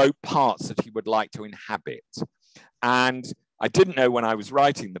wrote parts that he would like to inhabit. And I didn't know when I was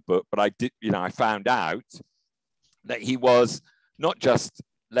writing the book, but I did, you know, I found out that he was not just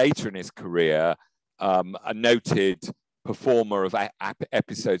later in his career a noted performer of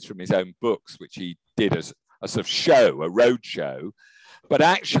episodes from his own books, which he did as a sort of show, a road show, but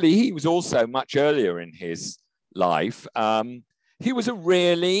actually he was also much earlier in his life. He was a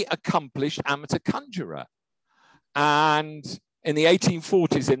really accomplished amateur conjurer. And in the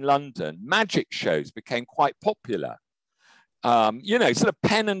 1840s in London, magic shows became quite popular. You know, sort of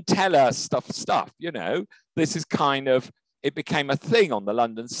Penn and Teller stuff, you know, this is kind of, it became a thing on the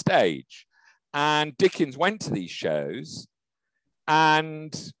London stage. And Dickens went to these shows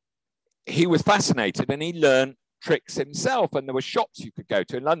and he was fascinated and he learned tricks himself. And there were shops you could go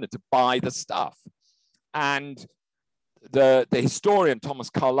to in London to buy the stuff. And the historian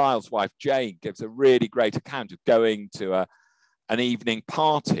Thomas Carlyle's wife, Jane, gives a really great account of going to an evening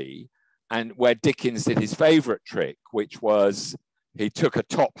party and where Dickens did his favorite trick, which was he took a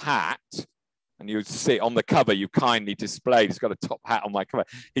top hat, and you see on the cover, you kindly displayed, he's got a top hat on my cover.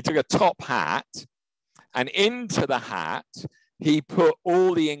 He took a top hat and into the hat, he put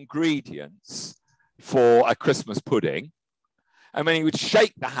all the ingredients for a Christmas pudding. And then he would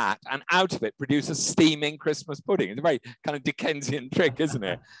shake the hat and out of it produce a steaming Christmas pudding. It's a very kind of Dickensian trick, isn't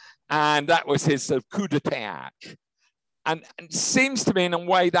it? And that was his sort of coup de théâtre. And it seems to me in a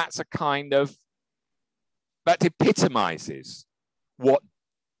way that's a kind of, that epitomizes what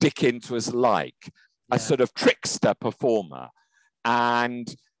Dickens was like, a sort of trickster performer,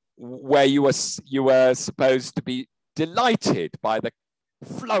 and where you were supposed to be delighted by the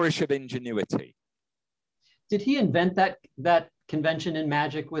flourish of ingenuity. Did he invent that convention in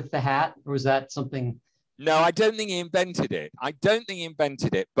magic with the hat, or was that something? No, I don't think he invented it.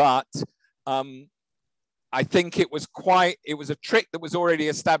 But I think it was a trick that was already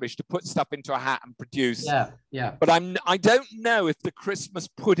established to put stuff into a hat and produce. Yeah. But I don't know if the Christmas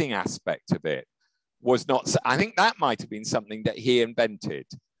pudding aspect of it was not, I think that might have been something that he invented,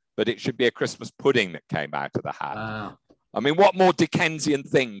 but it should be a Christmas pudding that came out of the hat. I mean, what more Dickensian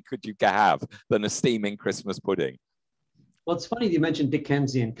thing could you have than a steaming Christmas pudding? Well, it's funny you mentioned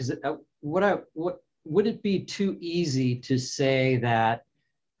Dickensian, because what would it be too easy to say that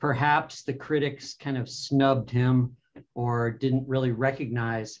perhaps the critics kind of snubbed him or didn't really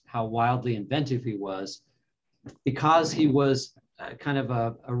recognize how wildly inventive he was because he was kind of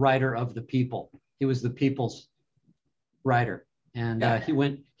a writer of the people. He was the people's writer, and he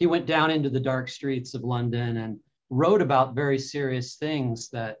went down into the dark streets of London and wrote about very serious things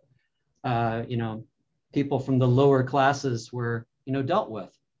that people from the lower classes were dealt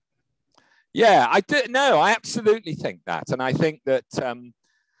with. Yeah, I absolutely think that, and I think that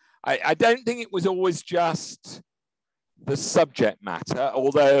I don't think it was always just the subject matter,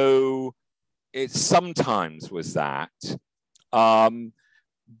 although it sometimes was that.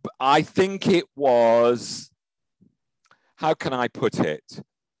 I think it was, how can I put it?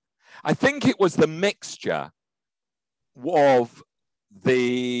 I think it was the mixture of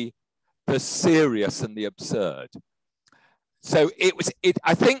the serious and the absurd. So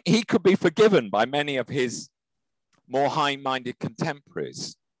I think he could be forgiven by many of his more high-minded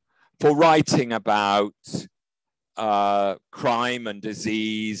contemporaries for writing about crime and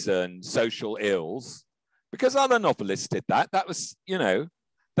disease and social ills, because other novelists did that. That was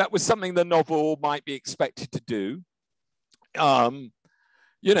something the novel might be expected to do.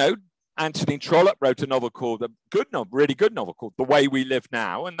 Anthony Trollope wrote a novel called really good novel called The Way We Live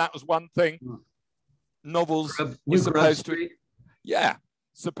Now, and that was one thing novels were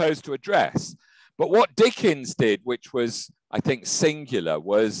supposed to address. But what Dickens did, which was, I think, singular,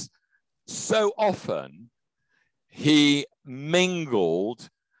 was so often he mingled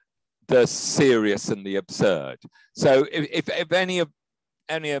the serious and the absurd. So if any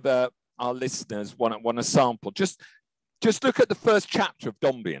of our listeners want a sample, just look at the first chapter of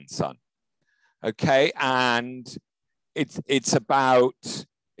Dombey and Son, okay? And it's about,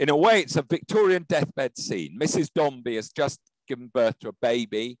 in a way, it's a Victorian deathbed scene. Mrs. Dombey has just given birth to a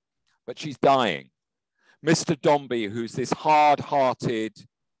baby, but she's dying. Mr. Dombey, who's this hard-hearted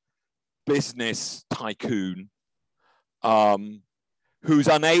business tycoon, who's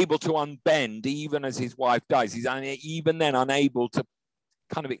unable to unbend even as his wife dies. He's even then unable to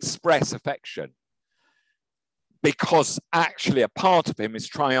kind of express affection, because actually a part of him is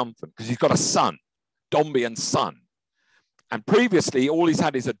triumphant because he's got a son, Dombey and Son. And previously, all he's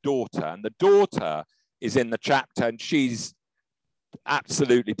had is a daughter, and the daughter is in the chapter, and she's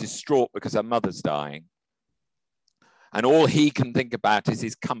absolutely distraught because her mother's dying. And all he can think about is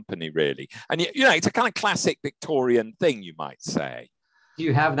his company, really. And, it's a kind of classic Victorian thing, you might say. Do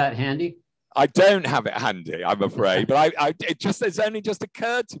you have that handy? I don't have it handy, I'm afraid, but it's only just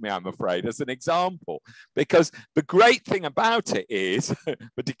occurred to me, I'm afraid, as an example, because the great thing about it is,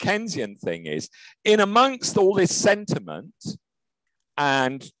 the Dickensian thing is, in amongst all this sentiment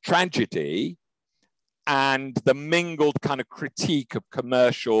and tragedy and the mingled kind of critique of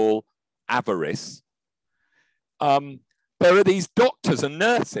commercial avarice, there are these doctors and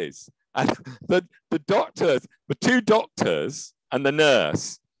nurses, and the two doctors and the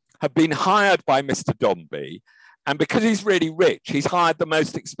nurse have been hired by Mr. Dombey, and because he's really rich, he's hired the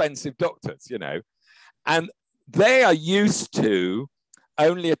most expensive doctors, and they are used to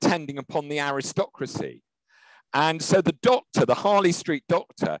only attending upon the aristocracy. And so the doctor, the Harley Street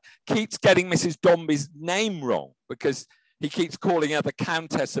doctor, keeps getting Mrs. Dombey's name wrong because he keeps calling her the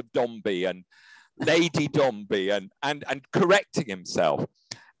Countess of Dombey and Lady Dombey and correcting himself.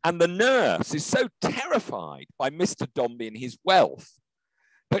 And the nurse is so terrified by Mr. Dombey and his wealth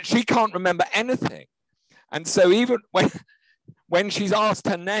that she can't remember anything. And so even when she's asked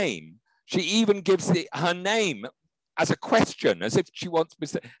her name, she even gives her name as a question, as if she wants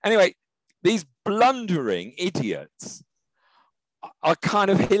Mr. Anyway, these blundering idiots are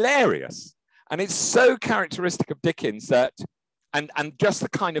kind of hilarious. And it's so characteristic of Dickens that, and just the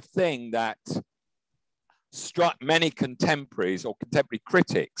kind of thing that struck many contemporaries or contemporary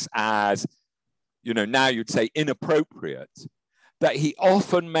critics as, now you'd say inappropriate, that he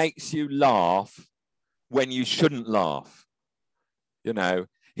often makes you laugh when you shouldn't laugh.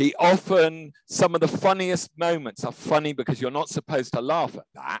 He often, some of the funniest moments are funny because you're not supposed to laugh at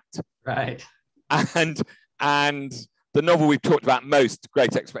that. Right. And the novel we've talked about most,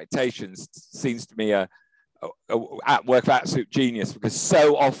 Great Expectations, seems to me a work of absolute genius, because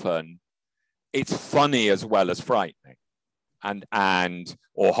so often it's funny as well as frightening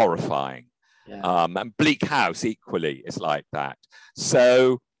or horrifying. Yeah. And Bleak House equally is like that.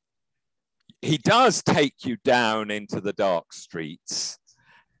 So he does take you down into the dark streets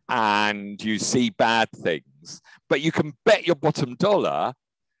and you see bad things, but you can bet your bottom dollar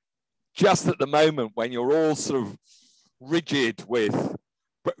just at the moment when you're all sort of rigid with,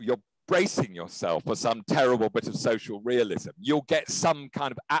 you're bracing yourself for some terrible bit of social realism. You'll get some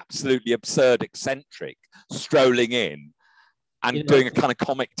kind of absolutely absurd eccentric strolling in and doing a kind of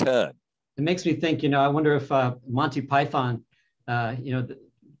comic turn. It makes me think, I wonder if Monty Python,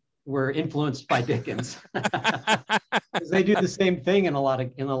 were influenced by Dickens. Because they do the same thing in a lot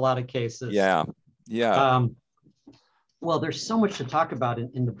of cases. Yeah, yeah. Well, there's so much to talk about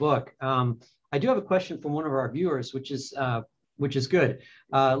in the book. I do have a question from one of our viewers, which is good.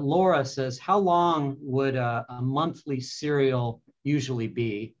 Laura says, how long would a monthly serial usually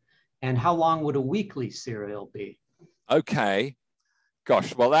be? And how long would a weekly serial be? Okay.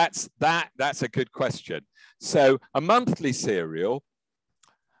 Gosh, well, that's a good question. So a monthly serial,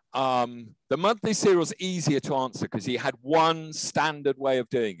 the monthly serial is easier to answer because he had one standard way of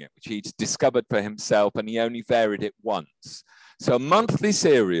doing it, which he'd discovered for himself, and he only varied it once. So a monthly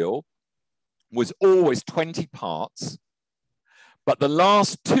serial was always 20 parts, but the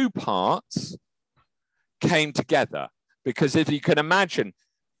last 2 parts came together, because if you can imagine,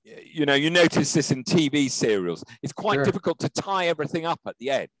 you notice this in TV serials, it's quite difficult to tie everything up at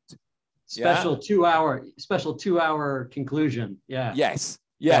the end. Special 2-hour conclusion. Yeah. Yes.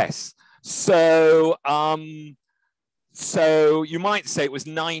 Yes. So, so you might say it was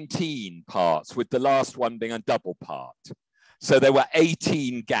 19 parts, with the last one being a double part. So there were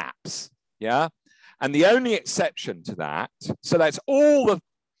 18 gaps. Yeah. And the only exception to that, so that's all the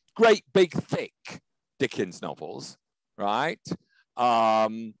great big thick Dickens novels, right? Are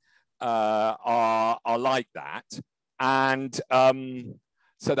like that. And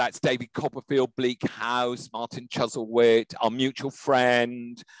so that's David Copperfield, Bleak House, Martin Chuzzlewit, Our Mutual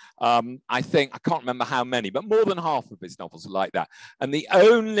Friend. I can't remember how many, but more than half of his novels are like that. And the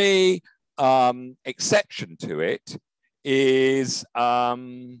only exception to it is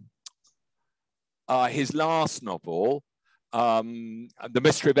his last novel, The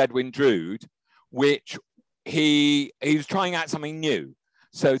Mystery of Edwin Drood, which he was trying out something new.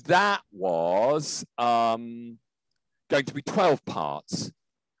 So that was going to be 12 parts.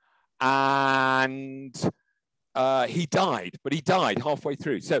 And he died, but he died halfway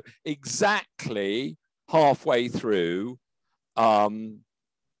through. So exactly halfway through,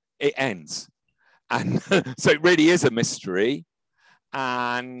 it ends. And so it really is a mystery.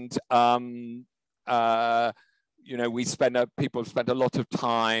 And, people spent a lot of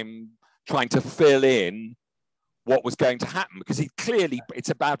time trying to fill in what was going to happen, because it's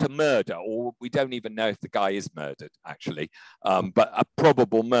about a murder, or we don't even know if the guy is murdered, actually, but a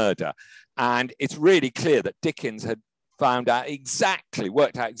probable murder. And it's really clear that Dickens had worked out exactly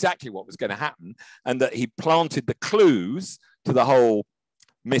what was going to happen, and that he planted the clues to the whole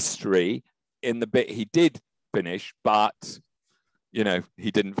mystery in the bit he did finish, but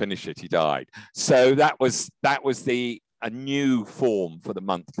he didn't finish it, he died. So that was a new form for the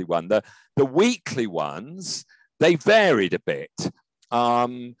monthly one. The weekly ones, they varied a bit.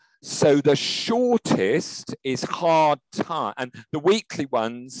 So the shortest is Hard Time, and the weekly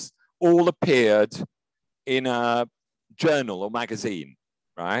ones all appeared in a journal or magazine,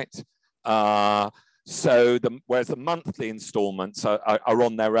 right? Whereas the monthly installments are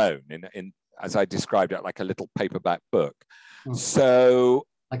on their own, in as I described it, like a little paperback book. So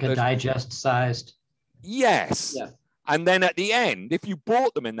like a digest-sized. Yes. Yeah. And then at the end, if you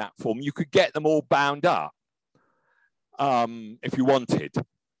bought them in that form, you could get them all bound up. If you wanted.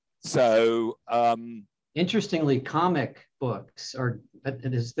 So interestingly, comic books, or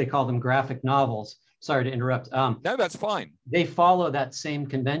as they call them, graphic novels. Sorry to interrupt. No, that's fine. They follow that same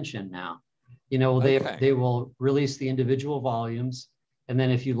convention now. They will release the individual volumes, and then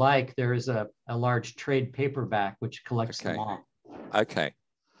if you like, there is a large trade paperback which collects them all. Okay.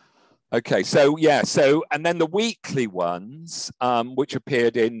 So yeah. So and then the weekly ones, which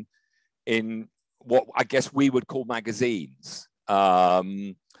appeared in what I guess we would call magazines,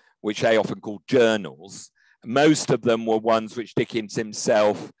 which they often call journals. Most of them were ones which Dickens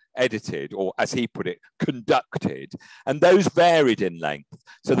himself edited, or as he put it, conducted. And those varied in length.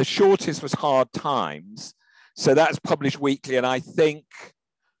 So the shortest was Hard Times. So that's published weekly. And I think,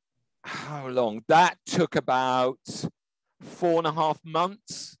 how long? That took about 4.5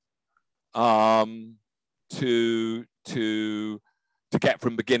 months to get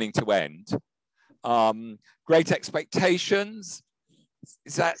from beginning to end. Great Expectations,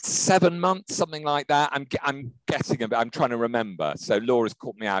 is that 7 months, something like that? I'm guessing a bit. I'm trying to remember. So Laura's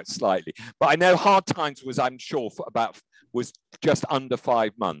caught me out slightly, but I know Hard Times was, I'm sure, was just under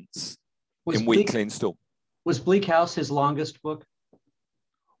 5 months in weekly install. Was Bleak House his longest book?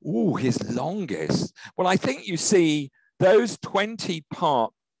 Oh, his longest. Well, I think you see those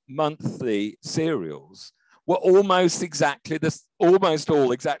 20-part monthly serials were almost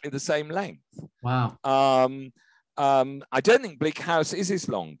all exactly the same length. Wow. I don't think Bleak House is his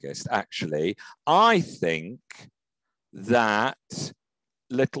longest, actually. I think that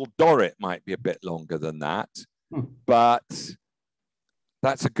Little Dorrit might be a bit longer than that, but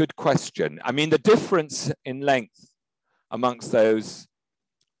that's a good question. I mean, the difference in length amongst those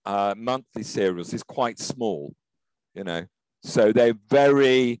monthly serials is quite small, you know. So they're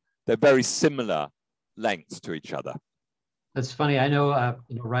very similar lengths to each other. That's funny. I know,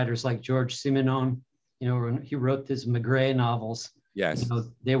 writers like George Simenon, when he wrote his Maigret novels, yes,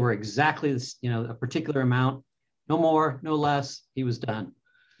 they were exactly this, a particular amount, no more, no less. He was done.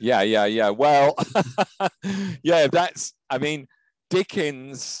 Yeah. Well, yeah, I mean,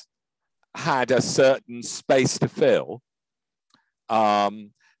 Dickens had a certain space to fill,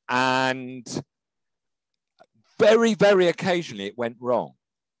 and very, very occasionally it went wrong.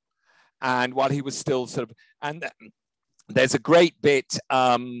 And while he was still sort of, and there's a great bit,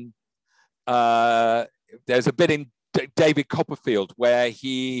 there's a bit in David Copperfield where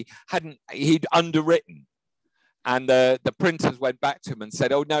he'd underwritten, and the printers went back to him and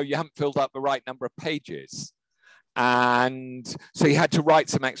said, oh no, you haven't filled up the right number of pages. And so he had to write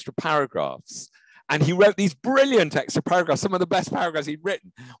some extra paragraphs. And he wrote these brilliant extra paragraphs, some of the best paragraphs he'd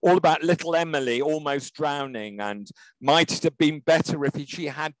written, all about little Emily almost drowning, and might it have been better if she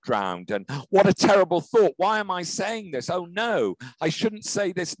had drowned, and what a terrible thought. Why am I saying this? Oh no, I shouldn't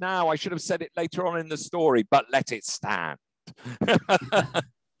say this now. I should have said it later on in the story, but let it stand.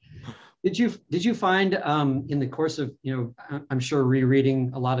 Did you find in the course of, I'm sure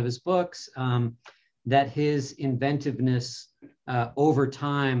rereading a lot of his books, that his inventiveness over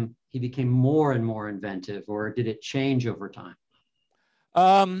time, he became more and more inventive, or did it change over time?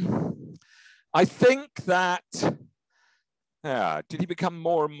 I think that, did he become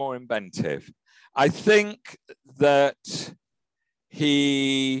more and more inventive? I think that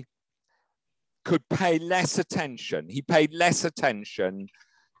he could pay less attention. He paid less attention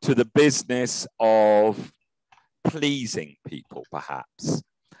to the business of pleasing people, perhaps.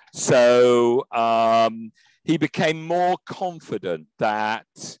 So he became more confident that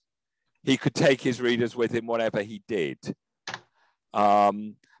he could take his readers with him, whatever he did.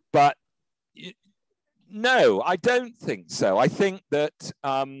 But no, I don't think so. I think that,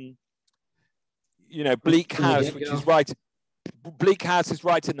 Bleak House, which is right, Bleak House is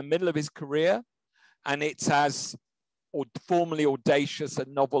right in the middle of his career, and it's as formally audacious a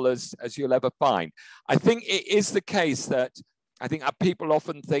novel as you'll ever find. I think it is the case that I think people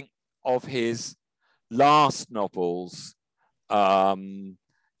often think of his last novels, A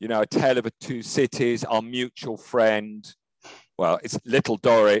Tale of Two Cities, Our Mutual Friend. Well, it's Little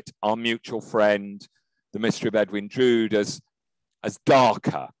Dorrit, Our Mutual Friend, The Mystery of Edwin Drood as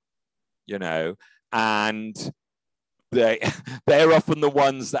darker, and they're often the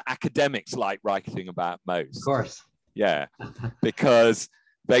ones that academics like writing about most. Of course. Yeah, because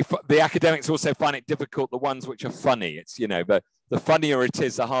the academics also find it difficult, the ones which are funny. It's, the funnier it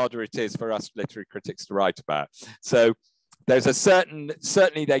is, the harder it is for us literary critics to write about. So there's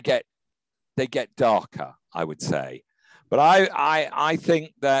certainly they get darker, I would say. But I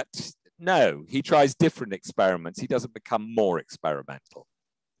think that, no, he tries different experiments. He doesn't become more experimental.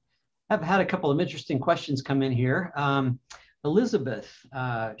 I've had a couple of interesting questions come in here. Elizabeth,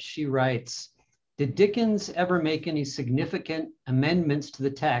 she writes, did Dickens ever make any significant amendments to the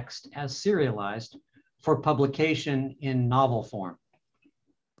text as serialized for publication in novel form?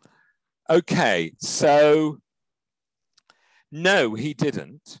 Okay, so no, he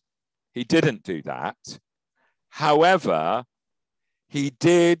didn't. He didn't do that. However, he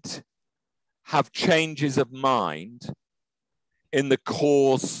did have changes of mind in the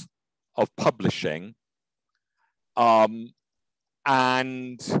course of publishing, and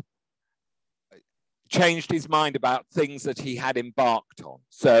changed his mind about things that he had embarked on.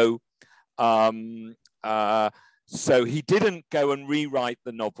 So, so he didn't go and rewrite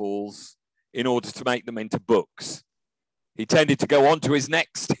the novels in order to make them into books. He tended to go on to his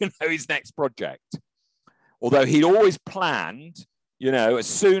next, his next project. Although he'd always planned, as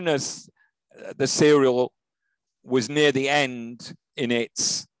soon as the serial was near the end in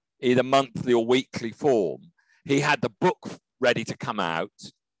its either monthly or weekly form, he had the book ready to come out,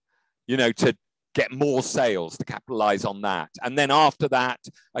 to get more sales, to capitalize on that. And then after that,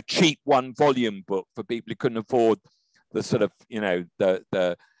 a cheap 1-volume book for people who couldn't afford the sort of,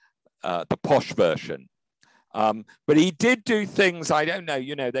 the posh version. But he did do things, I don't know,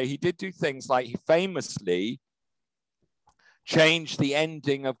 he did do things like he famously changed the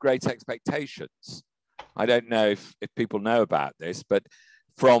ending of Great Expectations. I don't know if people know about this, but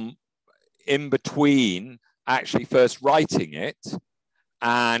from in between actually first writing it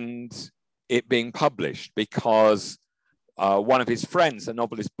and it being published, because one of his friends, the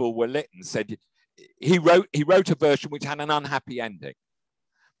novelist Bulwer Lytton, said he wrote a version which had an unhappy ending.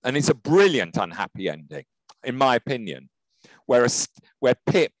 And it's a brilliant unhappy ending, in my opinion, where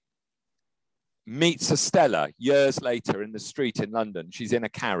Pip meets Estella years later in the street in London. She's in a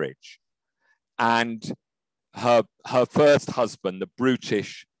carriage, and her first husband, the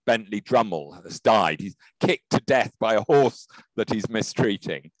brutish Bentley Drummle, has died. He's kicked to death by a horse that he's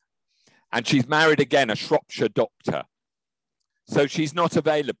mistreating. And she's married again, a Shropshire doctor. So she's not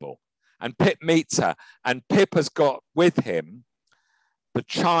available. And Pip meets her, and Pip has got with him the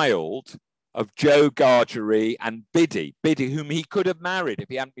child of Joe Gargery and Biddy, whom he could have married if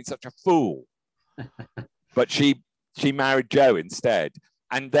he hadn't been such a fool. But she married Joe instead.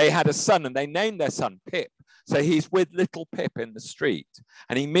 And they had a son, and they named their son Pip. So he's with little Pip in the street,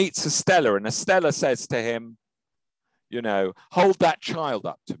 and he meets Estella, and Estella says to him, you know, hold that child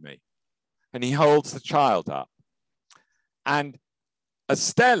up to me. And he holds the child up. And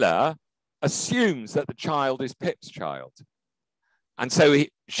Estella assumes that the child is Pip's child. And so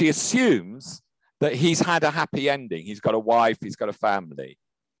she assumes that he's had a happy ending. He's got a wife, he's got a family.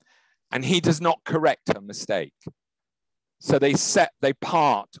 And he does not correct her mistake. So they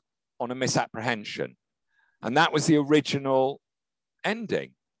part on a misapprehension. And that was the original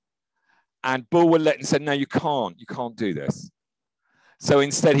ending. And Bulwer Lytton said, no, you can't do this. So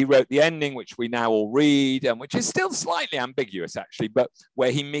instead he wrote the ending, which we now all read, and which is still slightly ambiguous actually, but where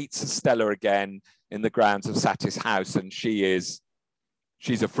he meets Estella again in the grounds of Satis House, and she's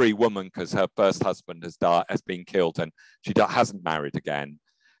a free woman because her first husband has been killed, and she hasn't married again.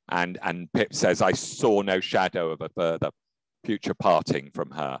 And Pip says, I saw no shadow of a further future parting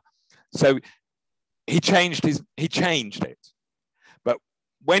from her. So he changed it. But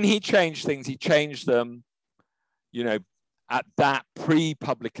when he changed things, he changed them, you know, at that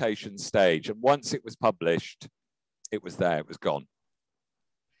pre-publication stage. And once it was published, it was there, it was gone.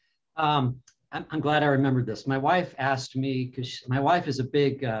 I'm glad I remembered this. My wife asked me, because my wife is a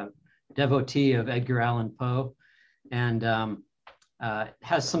big devotee of Edgar Allan Poe, and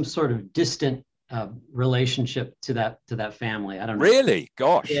has some sort of distant relationship to that family. I don't know. Really?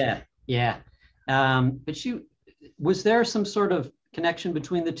 Gosh. Yeah. But was there some sort of connection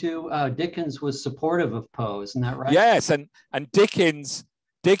between the two? Dickens was supportive of Poe, isn't that right? Yes, and Dickens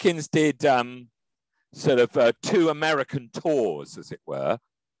did sort of 2 American tours, as it were,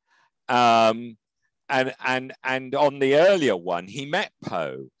 and on the earlier one he met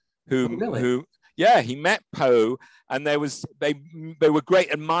Poe, he met Poe, and they were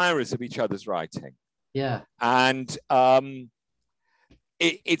great admirers of each other's writing. Yeah, and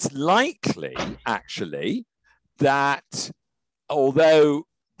it's likely actually that although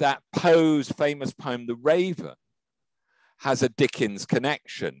that Poe's famous poem, The Raven, has a Dickens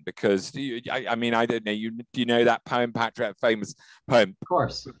connection, because I mean, I don't know, do you know that poem, Patrick? Famous poem. Of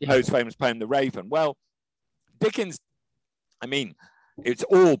course. Yeah. Poe's famous poem, The Raven. Well, Dickens, I mean, it's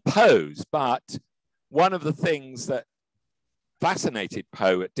all Poe's, but one of the things that fascinated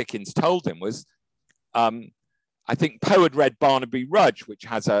Poe that Dickens told him was, I think Poe had read Barnaby Rudge, which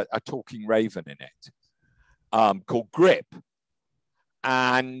has a talking raven in it, called Grip.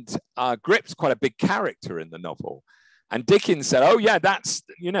 And Grip's quite a big character in the novel. And Dickens said, oh yeah, that's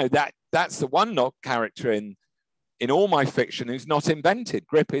the one character in all my fiction who's not invented.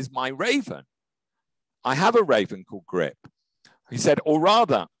 Grip is my raven. I have a raven called Grip. He said, or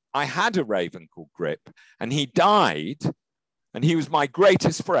rather, I had a raven called Grip, and he died, and he was my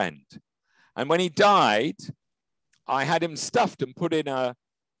greatest friend. And when he died, I had him stuffed and put in a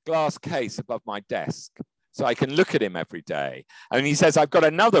glass case above my desk, so I can look at him every day. And he says, I've got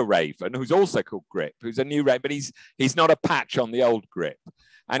another raven who's also called Grip, who's a new raven, but he's not a patch on the old Grip.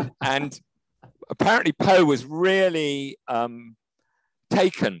 And apparently Poe was really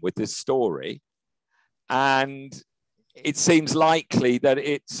taken with this story. And it seems likely that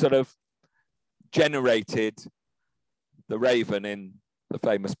it sort of generated the raven in the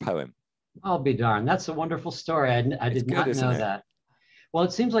famous poem. I'll be darned. That's a wonderful story. I did not know that. Well,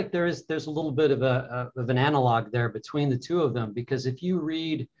 it seems like there's a little bit of an analog there between the two of them, because if you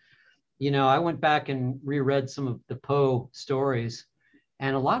read, I went back and reread some of the Poe stories,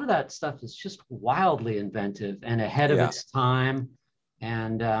 and a lot of that stuff is just wildly inventive and ahead of its time.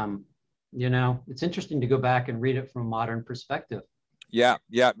 And, it's interesting to go back and read it from a modern perspective. Yeah.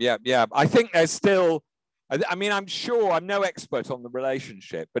 I think there's still, I mean, I'm sure, I'm no expert on the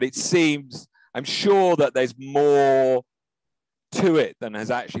relationship, but I'm sure that there's more to it than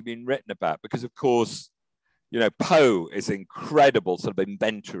has actually been written about, because of course You know, Poe is an incredible sort of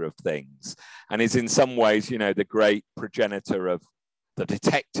inventor of things, and is in some ways, you know, the great progenitor of the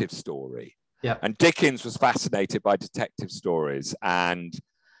detective story. Yeah. And Dickens was fascinated by detective stories and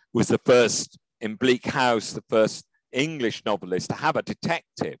was the first in Bleak House, the first English novelist to have a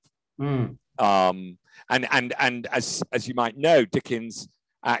detective. Mm. And as you might know, Dickens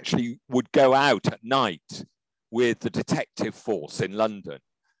actually would go out at night with the detective force in London.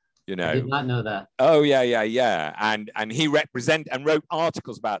 You know, I did not know that. Oh yeah. And he wrote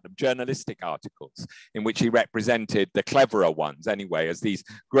articles about them, journalistic articles, in which he represented the cleverer ones anyway as these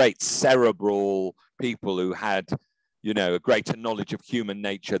great cerebral people who had, you know, a greater knowledge of human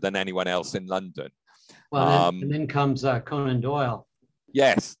nature than anyone else in London. Well, and then comes Conan Doyle.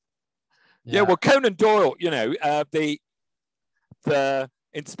 Yes. Yeah. Well, Conan Doyle, you know, the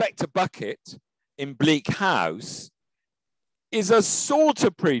Inspector Bucket in Bleak House is a sort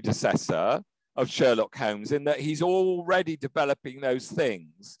of predecessor of Sherlock Holmes in that he's already developing those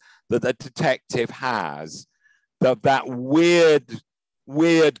things that the detective has, that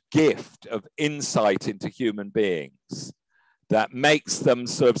weird gift of insight into human beings that makes them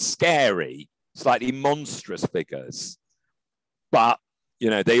sort of scary, slightly monstrous figures. But, you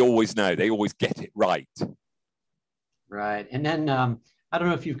know, they always get it right. Right. And then I don't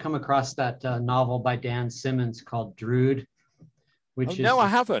know if you've come across that novel by Dan Simmons called Drood. Which no, I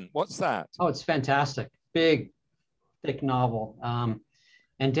haven't. What's that? Oh, it's fantastic. Big, thick novel.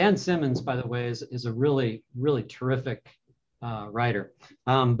 And Dan Simmons, by the way, is a really, really terrific writer.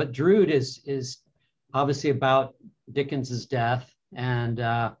 But Drood is obviously about Dickens's death and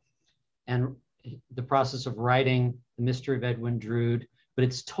the process of writing The Mystery of Edwin Drood, but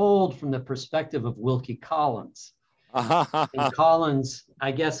it's told from the perspective of Wilkie Collins. And Collins,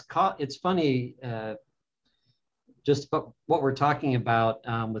 I guess, it's funny, just what we're talking about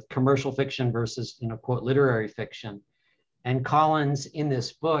with commercial fiction versus, you know, quote, literary fiction. And Collins in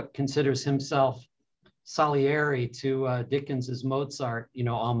this book considers himself Salieri to Dickens's Mozart, you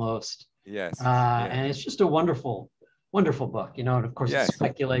know, almost. Yes. And it's just a wonderful, wonderful book, you know, and of course it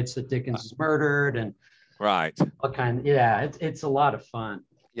speculates that Dickens is murdered and right. What kind, yeah, it's a lot of fun.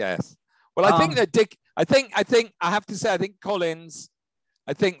 Yes. Well, I think that I think I have to say, I think Collins,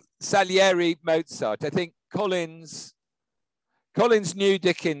 I think Salieri, Mozart, I think Collins knew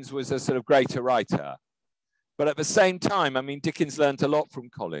Dickens was a sort of greater writer, but at the same time, I mean, Dickens learned a lot from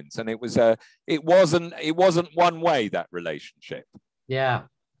Collins, and it wasn't one way, that relationship. Yeah,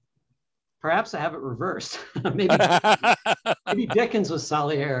 perhaps I have it reversed. maybe Dickens was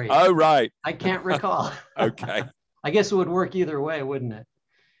Salieri. Oh, right. I can't recall. Okay. I guess it would work either way, wouldn't it?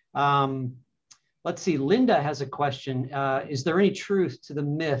 Let's see. Linda has a question. Is there any truth to the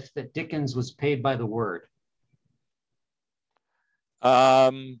myth that Dickens was paid by the word?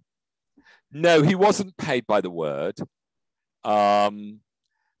 No, he wasn't paid by the word,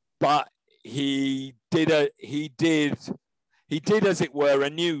 but he did, as it were, a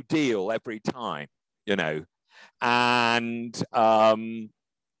new deal every time, you know, and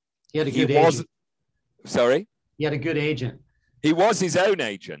he had a good agent. Sorry? He had a good agent. He was his own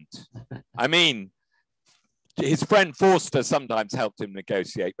agent. I mean, his friend Forster sometimes helped him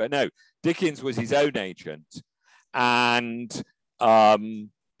negotiate, but no, Dickens was his own agent. And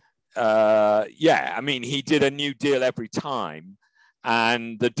yeah, I mean, he did a new deal every time,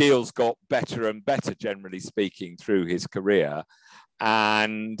 and the deals got better and better, generally speaking, through his career.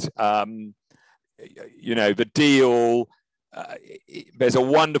 And, you know, the deal, there's a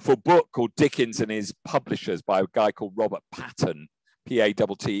wonderful book called Dickens and His Publishers by a guy called Robert Patten,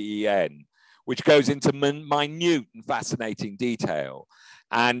 Patten, which goes into minute and fascinating detail.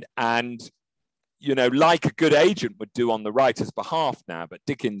 And you know, like a good agent would do on the writer's behalf now, but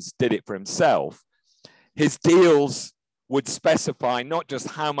Dickens did it for himself. His deals would specify not just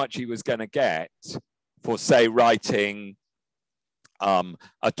how much he was going to get for, say, writing a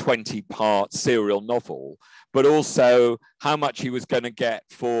 20-part serial novel, but also how much he was going to get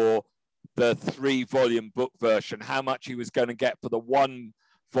for the 3-volume book version, how much he was going to get for the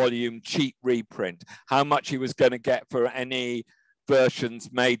 1-volume cheap reprint, how much he was going to get for any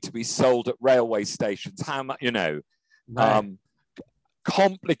versions made to be sold at railway stations, how much, you know, right.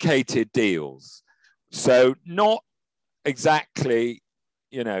 Complicated deals. So not exactly,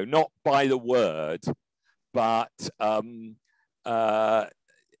 you know, not by the word, but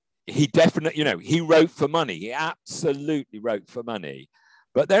he definitely, you know, he wrote for money. He absolutely wrote for money.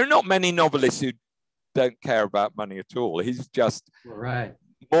 But there are not many novelists who don't care about money at all. He's just right.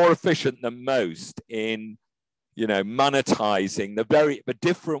 more efficient than most in, you know, monetizing the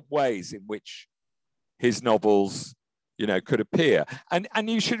different ways in which his novels, you know, could appear. And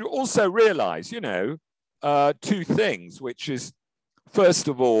you should also realize, you know, two things, which is, first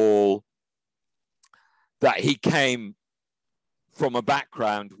of all, that he came from a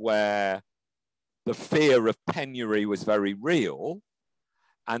background where the fear of penury was very real,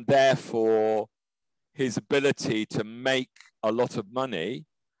 and therefore his ability to make a lot of money,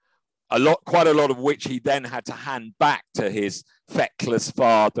 quite a lot of which he then had to hand back to his feckless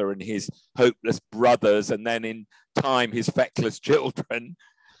father and his hopeless brothers, and then in time his feckless children.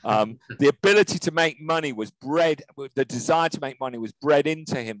 The ability to make money was bred, the desire to make money was bred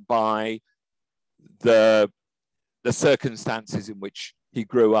into him by the circumstances in which he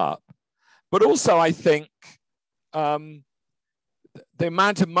grew up. But also, I think the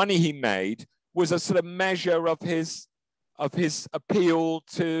amount of money he made was a sort of measure of his appeal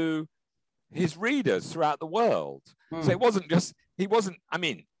to his readers throughout the world. So it wasn't just, I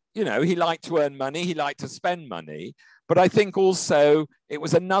mean, you know, he liked to earn money, he liked to spend money, but I think also it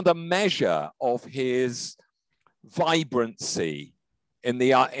was another measure of his vibrancy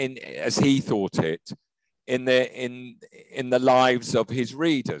as he thought it, in the lives of his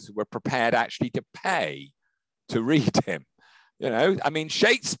readers who were prepared actually to pay to read him. You know, I mean,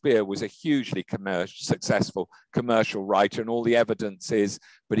 Shakespeare was a hugely successful commercial writer, and all the evidence is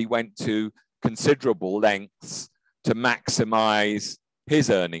that he went to considerable lengths to maximize his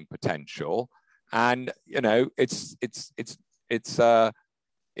earning potential. And you know, it's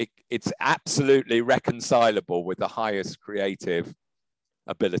absolutely reconcilable with the highest creative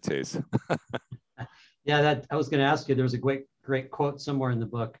abilities. Yeah, I was going to ask you. There was a great quote somewhere in the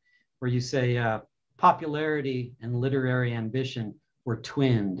book where you say popularity and literary ambition were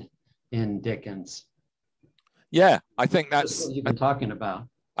twinned in Dickens. Yeah, I think that's what you've been talking about.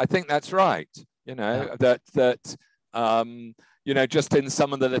 I think that's right. You know, that you know, just in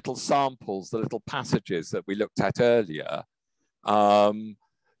some of the little samples, the little passages that we looked at earlier,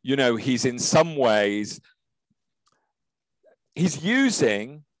 you know, he's in some ways, he's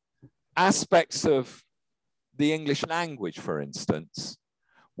using aspects of the English language, for instance,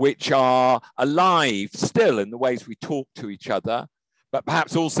 which are alive still in the ways we talk to each other, but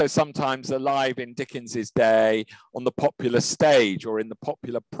perhaps also sometimes alive in Dickens's day on the popular stage or in the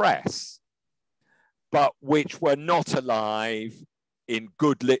popular press, but which were not alive in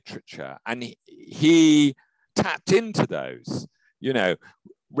good literature. And he tapped into those, you know,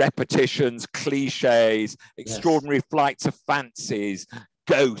 repetitions, cliches, extraordinary flights of fancies,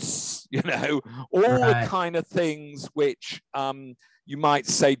 ghosts, you know, all the kind of things which you might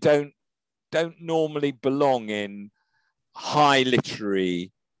say don't normally belong in high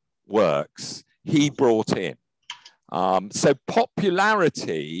literary works. He brought in. So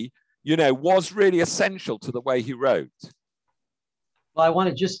popularity, you know, was really essential to the way he wrote. Well, I want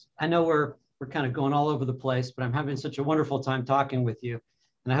to just, I know we're kind of going all over the place, but I'm having such a wonderful time talking with you.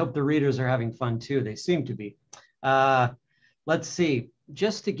 And I hope the readers are having fun too. They seem to be. Let's see,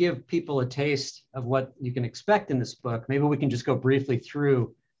 just to give people a taste of what you can expect in this book, maybe we can just go briefly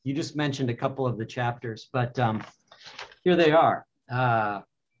through. You just mentioned a couple of the chapters, but here they are.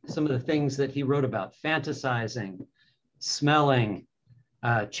 Some of the things that he wrote about: fantasizing, smelling,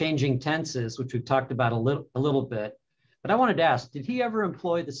 changing tenses, which we've talked about a little bit. But I wanted to ask, did he ever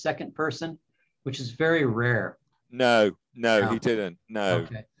employ the second person, which is very rare? No, he didn't. No.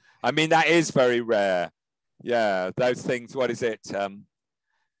 Okay. I mean, that is very rare. Yeah, those things. What is it?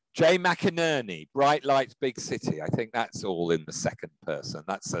 J. McInerney, Bright Lights, Big City. I think that's all in the second person.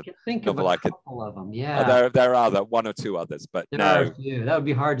 That's a novel I could. Couple of them, yeah. There are one or two others, but there are a few. That would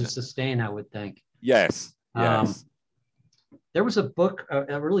be hard to sustain, I would think. Yes. There was a book,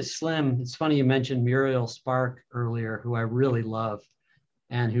 really slim. It's funny you mentioned Muriel Spark earlier, who I really love,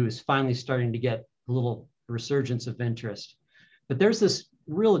 and who is finally starting to get a little resurgence of interest. But there's this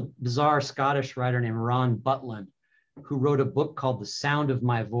real bizarre Scottish writer named Ron Butlin, who wrote a book called The Sound of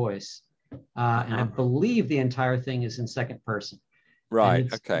My Voice. And I believe the entire thing is in second person. Right,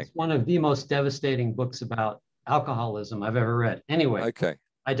 it's one of the most devastating books about alcoholism I've ever read. Anyway,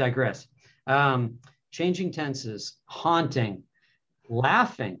 I digress. Changing tenses, haunting,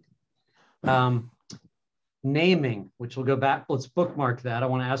 laughing, naming, which we'll go back. Let's bookmark that. I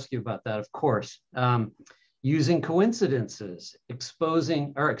want to ask you about that, of course. Using coincidences,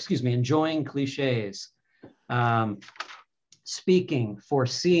 enjoying cliches, speaking,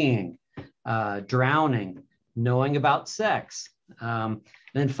 foreseeing, drowning, knowing about sex.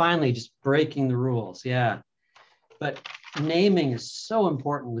 Then finally, just breaking the rules. Yeah. But naming is so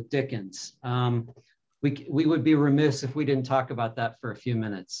important with Dickens. We would be remiss if we didn't talk about that for a few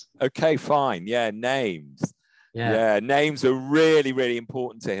minutes. Okay, fine. Yeah, names. Yeah, names are really, really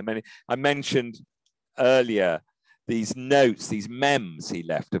important to him. And I mentioned earlier these notes, these mems he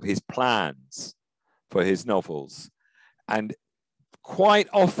left of his plans for his novels. And quite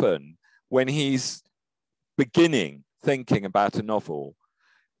often when he's beginning thinking about a novel,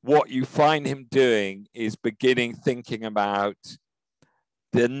 what you find him doing is beginning thinking about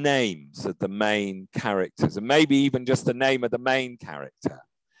the names of the main characters, and maybe even just the name of the main character,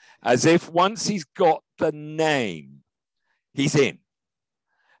 as if once he's got the name, he's in.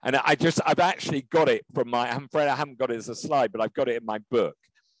 And I've actually got it from I'm afraid I haven't got it as a slide, but I've got it in my book.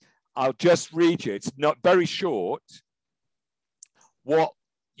 I'll just read you. It's not very short. What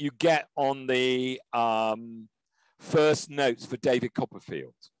you get on the first notes for David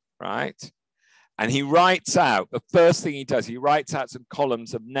Copperfield, right? And he writes out, the first thing he does, he writes out some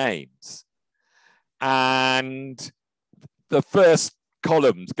columns of names. And the first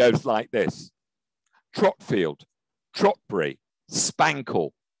column goes like this: Trotfield, Trotbury,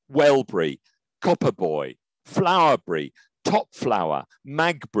 Spankle, Welbury, Copperboy, Flowerbury, Topflower,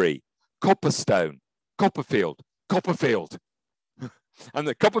 Magbury, Copperstone, Copperfield, Copperfield. And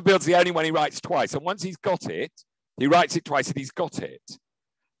the Copperfield's the only one he writes twice. And once he's got it, he writes it twice and he's got it.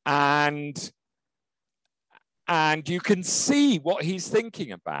 And you can see what he's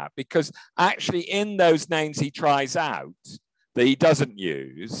thinking about, because actually in those names he tries out that he doesn't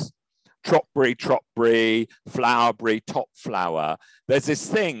use, Trotbury, Trotbury, Flowerbury, Topflower, there's this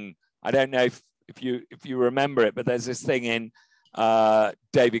thing, I don't know if you remember it, but there's this thing in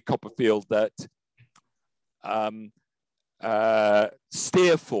David Copperfield that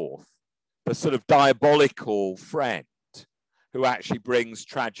Steerforth, the sort of diabolical friend who actually brings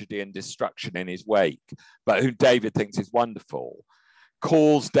tragedy and destruction in his wake, but who David thinks is wonderful,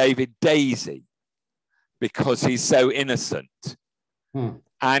 calls David Daisy because he's so innocent. And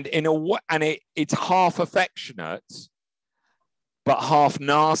it's half affectionate, but half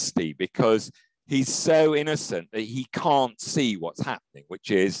nasty, because he's so innocent that he can't see what's happening, which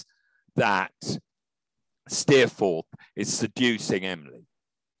is that Steerforth is seducing Emily.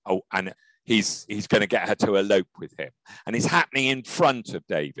 Oh, and he's going to get her to elope with him. And it's happening in front of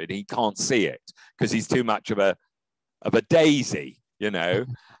David. He can't see it because he's too much of a daisy, you know.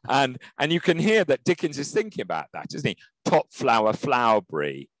 And you can hear that Dickens is thinking about that, isn't he? Topflower,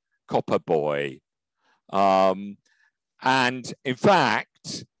 Flowerbury, Copperboy. And in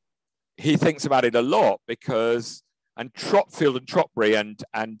fact, he thinks about it a lot because, and Trotfield and Trotbury and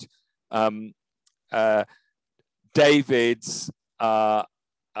David's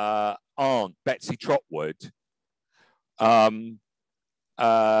aunt, Betsy Trotwood,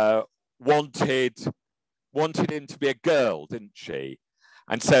 wanted him to be a girl, didn't she?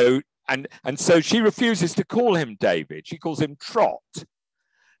 And so she refuses to call him David. She calls him Trot.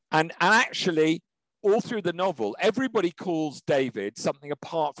 And actually, all through the novel, everybody calls David something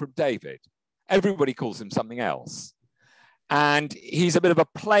apart from David. Everybody calls him something else. And he's a bit of a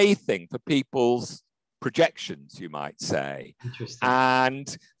plaything for people's projections, you might say. Interesting.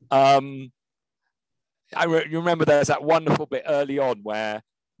 And you remember there's that wonderful bit early on where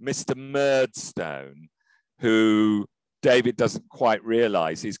Mr. Murdstone, who David doesn't quite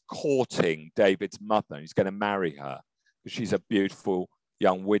realize is courting David's mother. He's going to marry her because she's a beautiful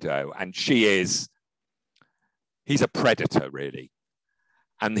young widow, and he's a predator, really.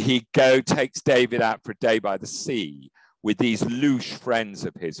 And he takes David out for a day by the sea with these louche friends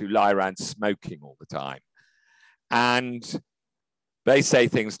of his who lie around smoking all the time. And they say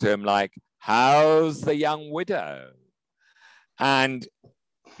things to him like, "How's the young widow?" And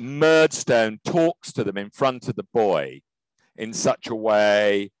Murdstone talks to them in front of the boy in such a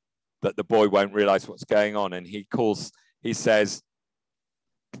way that the boy won't realize what's going on. And he says,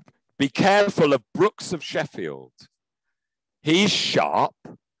 "Be careful of Brooks of Sheffield. He's sharp."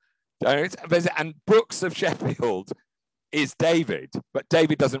 And Brooks of Sheffield is David, but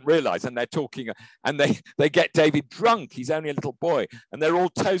David doesn't realize, and they're talking, and they get David drunk. He's only a little boy, and they're all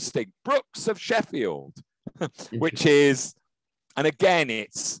toasting Brooks of Sheffield, which is, and again,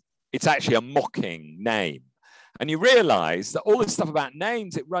 it's actually a mocking name. And you realize that all this stuff about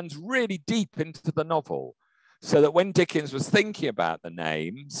names, it runs really deep into the novel, so that when Dickens was thinking about the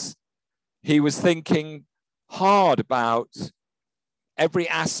names, he was thinking hard about every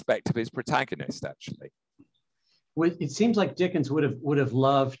aspect of his protagonist, actually. Well, it seems like Dickens would have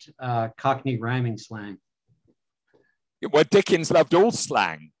loved Cockney rhyming slang. Well, Dickens loved all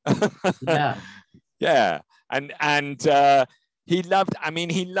slang. Yeah. Yeah. And he loved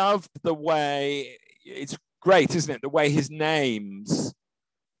the way, it's great, isn't it? The way his names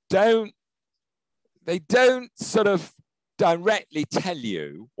don't sort of directly tell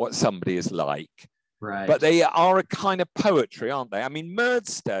you what somebody is like. Right. But they are a kind of poetry, aren't they? I mean,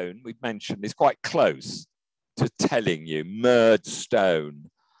 Murdstone, we've mentioned, is quite close to telling you.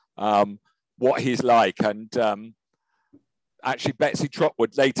 Murdstone. what he's like. And actually, Betsy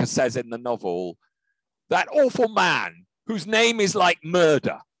Trotwood later says in the novel, that awful man whose name is like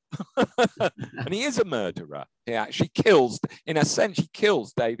murder. And he is a murderer. He actually kills, in a sense, he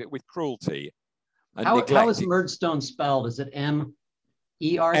kills David with cruelty. And how is Murdstone spelled? Is it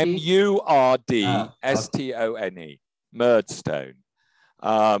M-E-R-D? Murdstone. Murdstone.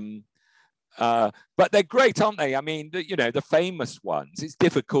 But they're great, aren't they? I mean, the famous ones. It's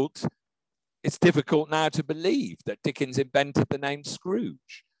difficult now to believe that Dickens invented the name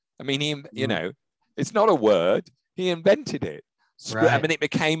Scrooge. I mean, it's not a word. He invented it. Right. I mean, it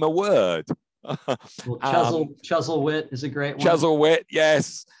became a word. Well, Chuzzlewit is a great one. Chuzzlewit,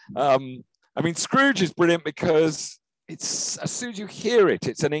 yes. I mean, Scrooge is brilliant because it's, as soon as you hear it,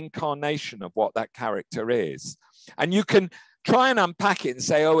 it's an incarnation of what that character is. And you can try and unpack it and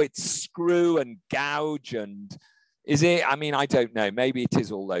say, oh, it's screw and gouge, and is it? I mean, I don't know. Maybe it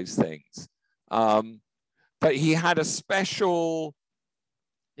is all those things. But he had a special.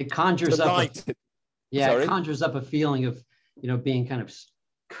 It conjures up. It conjures up a feeling of, being kind of,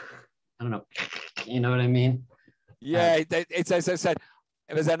 I don't know, you know what I mean? Yeah, it's as I said,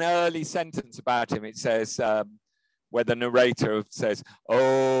 there's an early sentence about him. It says, where the narrator says,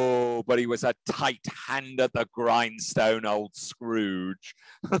 oh, but he was a tight hand at the grindstone, old Scrooge.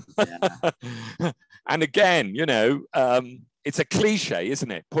 Yeah. And again, it's a cliche,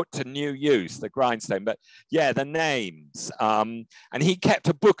 isn't it? Put to new use, the grindstone. But yeah, the names. And he kept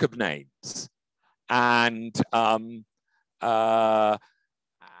a book of names and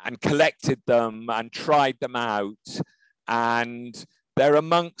collected them and tried them out. And they're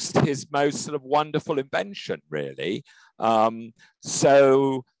amongst his most sort of wonderful invention, really.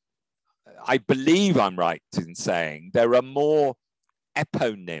 So I believe I'm right in saying there are more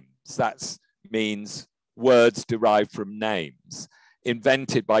eponyms, that means words derived from names,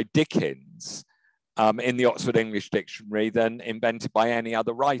 invented by Dickens in the Oxford English Dictionary than invented by any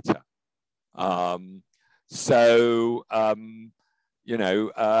other writer.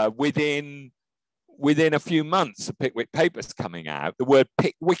 Within a few months of Pickwick Papers coming out, the word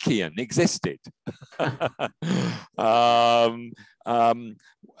Pickwickian existed.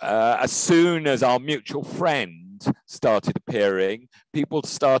 As soon as our mutual friend started appearing, people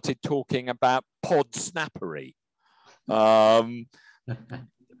started talking about podsnappery.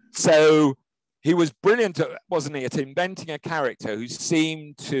 So he was brilliant, wasn't he, at inventing a character who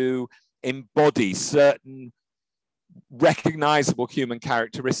seemed to embody certain recognizable human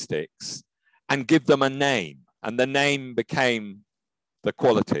characteristics and give them a name, and the name became the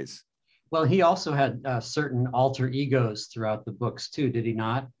qualities. Well, he also had certain alter egos throughout the books too, did he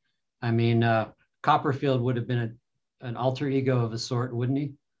not? I mean, Copperfield would have been an alter ego of a sort, wouldn't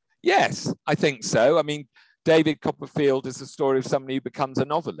he? Yes, I think so. I mean, David Copperfield is the story of somebody who becomes a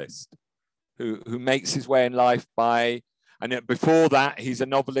novelist, who makes his way in life by, and before that, he's a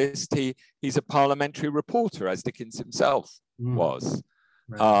novelist. He's a parliamentary reporter, as Dickens himself was.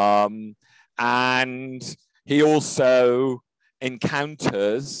 Right. And he also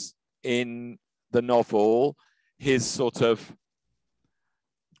encounters in the novel his sort of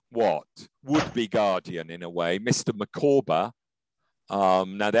would-be guardian in a way, Mr. Micawber.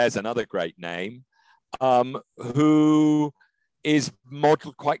 Now there's another great name, who is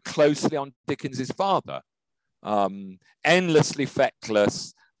modeled quite closely on Dickens's father. Endlessly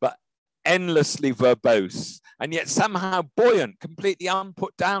feckless, but endlessly verbose, and yet somehow buoyant, completely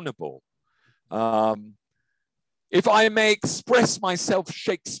unputdownable. If I may express myself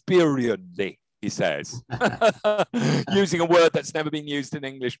Shakespeareanly, he says, using a word that's never been used in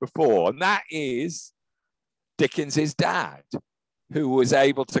English before. And that is Dickens's dad, who was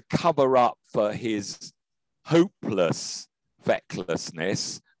able to cover up for his hopeless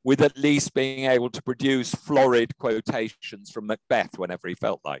fecklessness with at least being able to produce florid quotations from Macbeth whenever he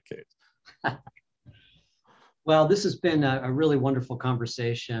felt like it. Well, this has been a really wonderful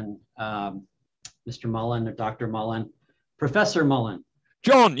conversation, Mr. Mullan or Dr. Mullan, Professor Mullan.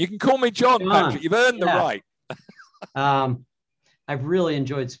 John, you can call me John, Patrick. You've earned the right. I've really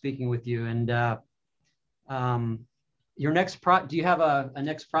enjoyed speaking with you. And your next do you have a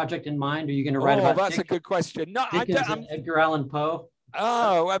next project in mind? Are you going to write about? That's a good question. No, I'm Edgar Allan Poe.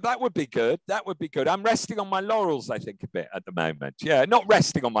 Oh, well, that would be good. That would be good. I'm resting on my laurels, I think, a bit at the moment. Yeah, not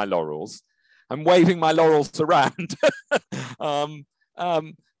resting on my laurels. I'm waving my laurels around. No,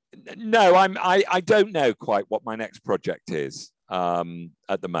 I don't know quite what my next project is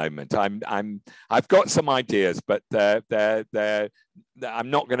at the moment. I've got some ideas, but I'm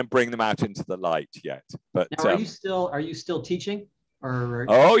not going to bring them out into the light yet. But now, are you still teaching? Or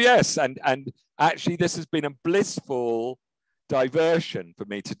oh yes, and actually this has been a blissful diversion for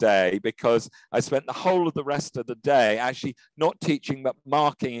me today, because I spent the whole of the rest of the day actually not teaching, but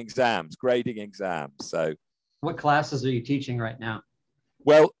marking exams, grading exams. So what classes are you teaching right now?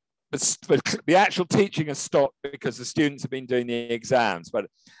 Well, the actual teaching has stopped because the students have been doing the exams. But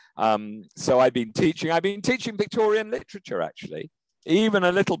so I've been teaching Victorian literature, actually, even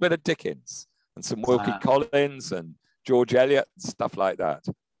a little bit of Dickens and some Wilkie Collins and George Eliot, stuff like that.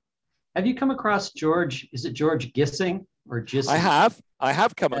 Have you come across George? Is it George Gissing or Gissing? I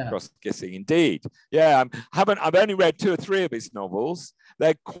have come across Gissing, indeed. Yeah, I've only read 2 or 3 of his novels.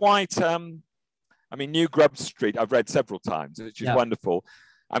 They're quite. I mean, New Grub Street, I've read several times, which is wonderful.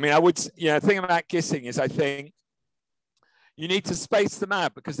 I mean, the thing about Gissing is I think you need to space them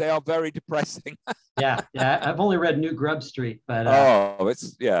out because they are very depressing. yeah. I've only read New Grub Street, but I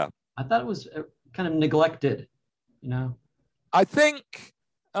thought it was kind of neglected, I think,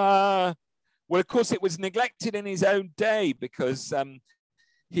 well, of course, it was neglected in his own day because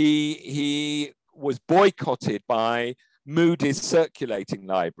he was boycotted by Moody's circulating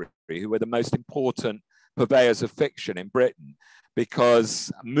library, who were the most important purveyors of fiction in Britain,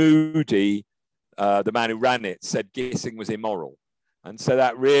 because Moody, the man who ran it, said Gissing was immoral. And so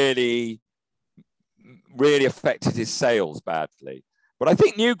that really affected his sales badly. But I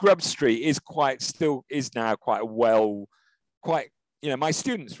think New Grub Street is now quite my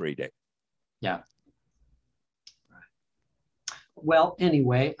students read it. Yeah. Well,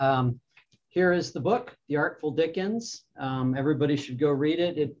 anyway, here is the book, The Artful Dickens. Everybody should go read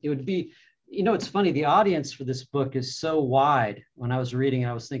it. It would be, it's funny, the audience for this book is so wide. When I was reading it,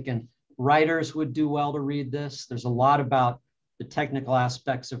 I was thinking writers would do well to read this. There's a lot about the technical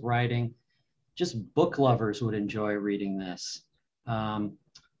aspects of writing. Just book lovers would enjoy reading this.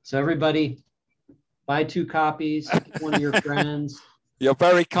 So everybody, buy 2 copies, give one of your friends. You're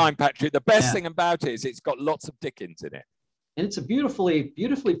very kind, Patrick. The best thing about it is it's got lots of Dickens in it. And it's a beautifully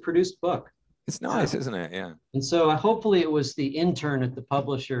produced book. It's nice, isn't it? Yeah. And so hopefully it was the intern at the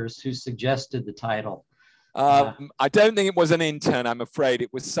publishers who suggested the title. I don't think it was an intern, I'm afraid.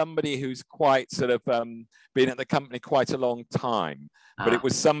 It was somebody who's quite sort of been at the company quite a long time. But it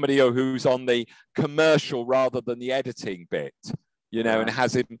was somebody who's on the commercial rather than the editing bit, and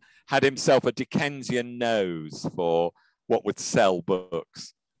had himself a Dickensian nose for what would sell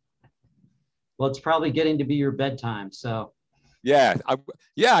books. Well, it's probably getting to be your bedtime, so. I'm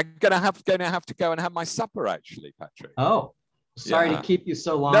gonna have to go and have my supper, actually, Patrick. Oh, sorry to keep you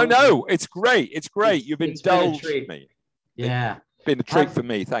so long. No, it's great. It's great. You've indulged me. Yeah, it's been a treat for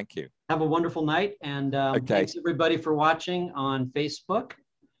me. Thank you. Have a wonderful night, and thanks everybody for watching on Facebook.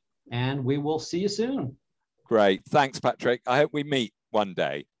 And we will see you soon. Great, thanks, Patrick. I hope we meet one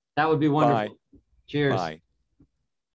day. That would be wonderful. Bye. Cheers. Bye.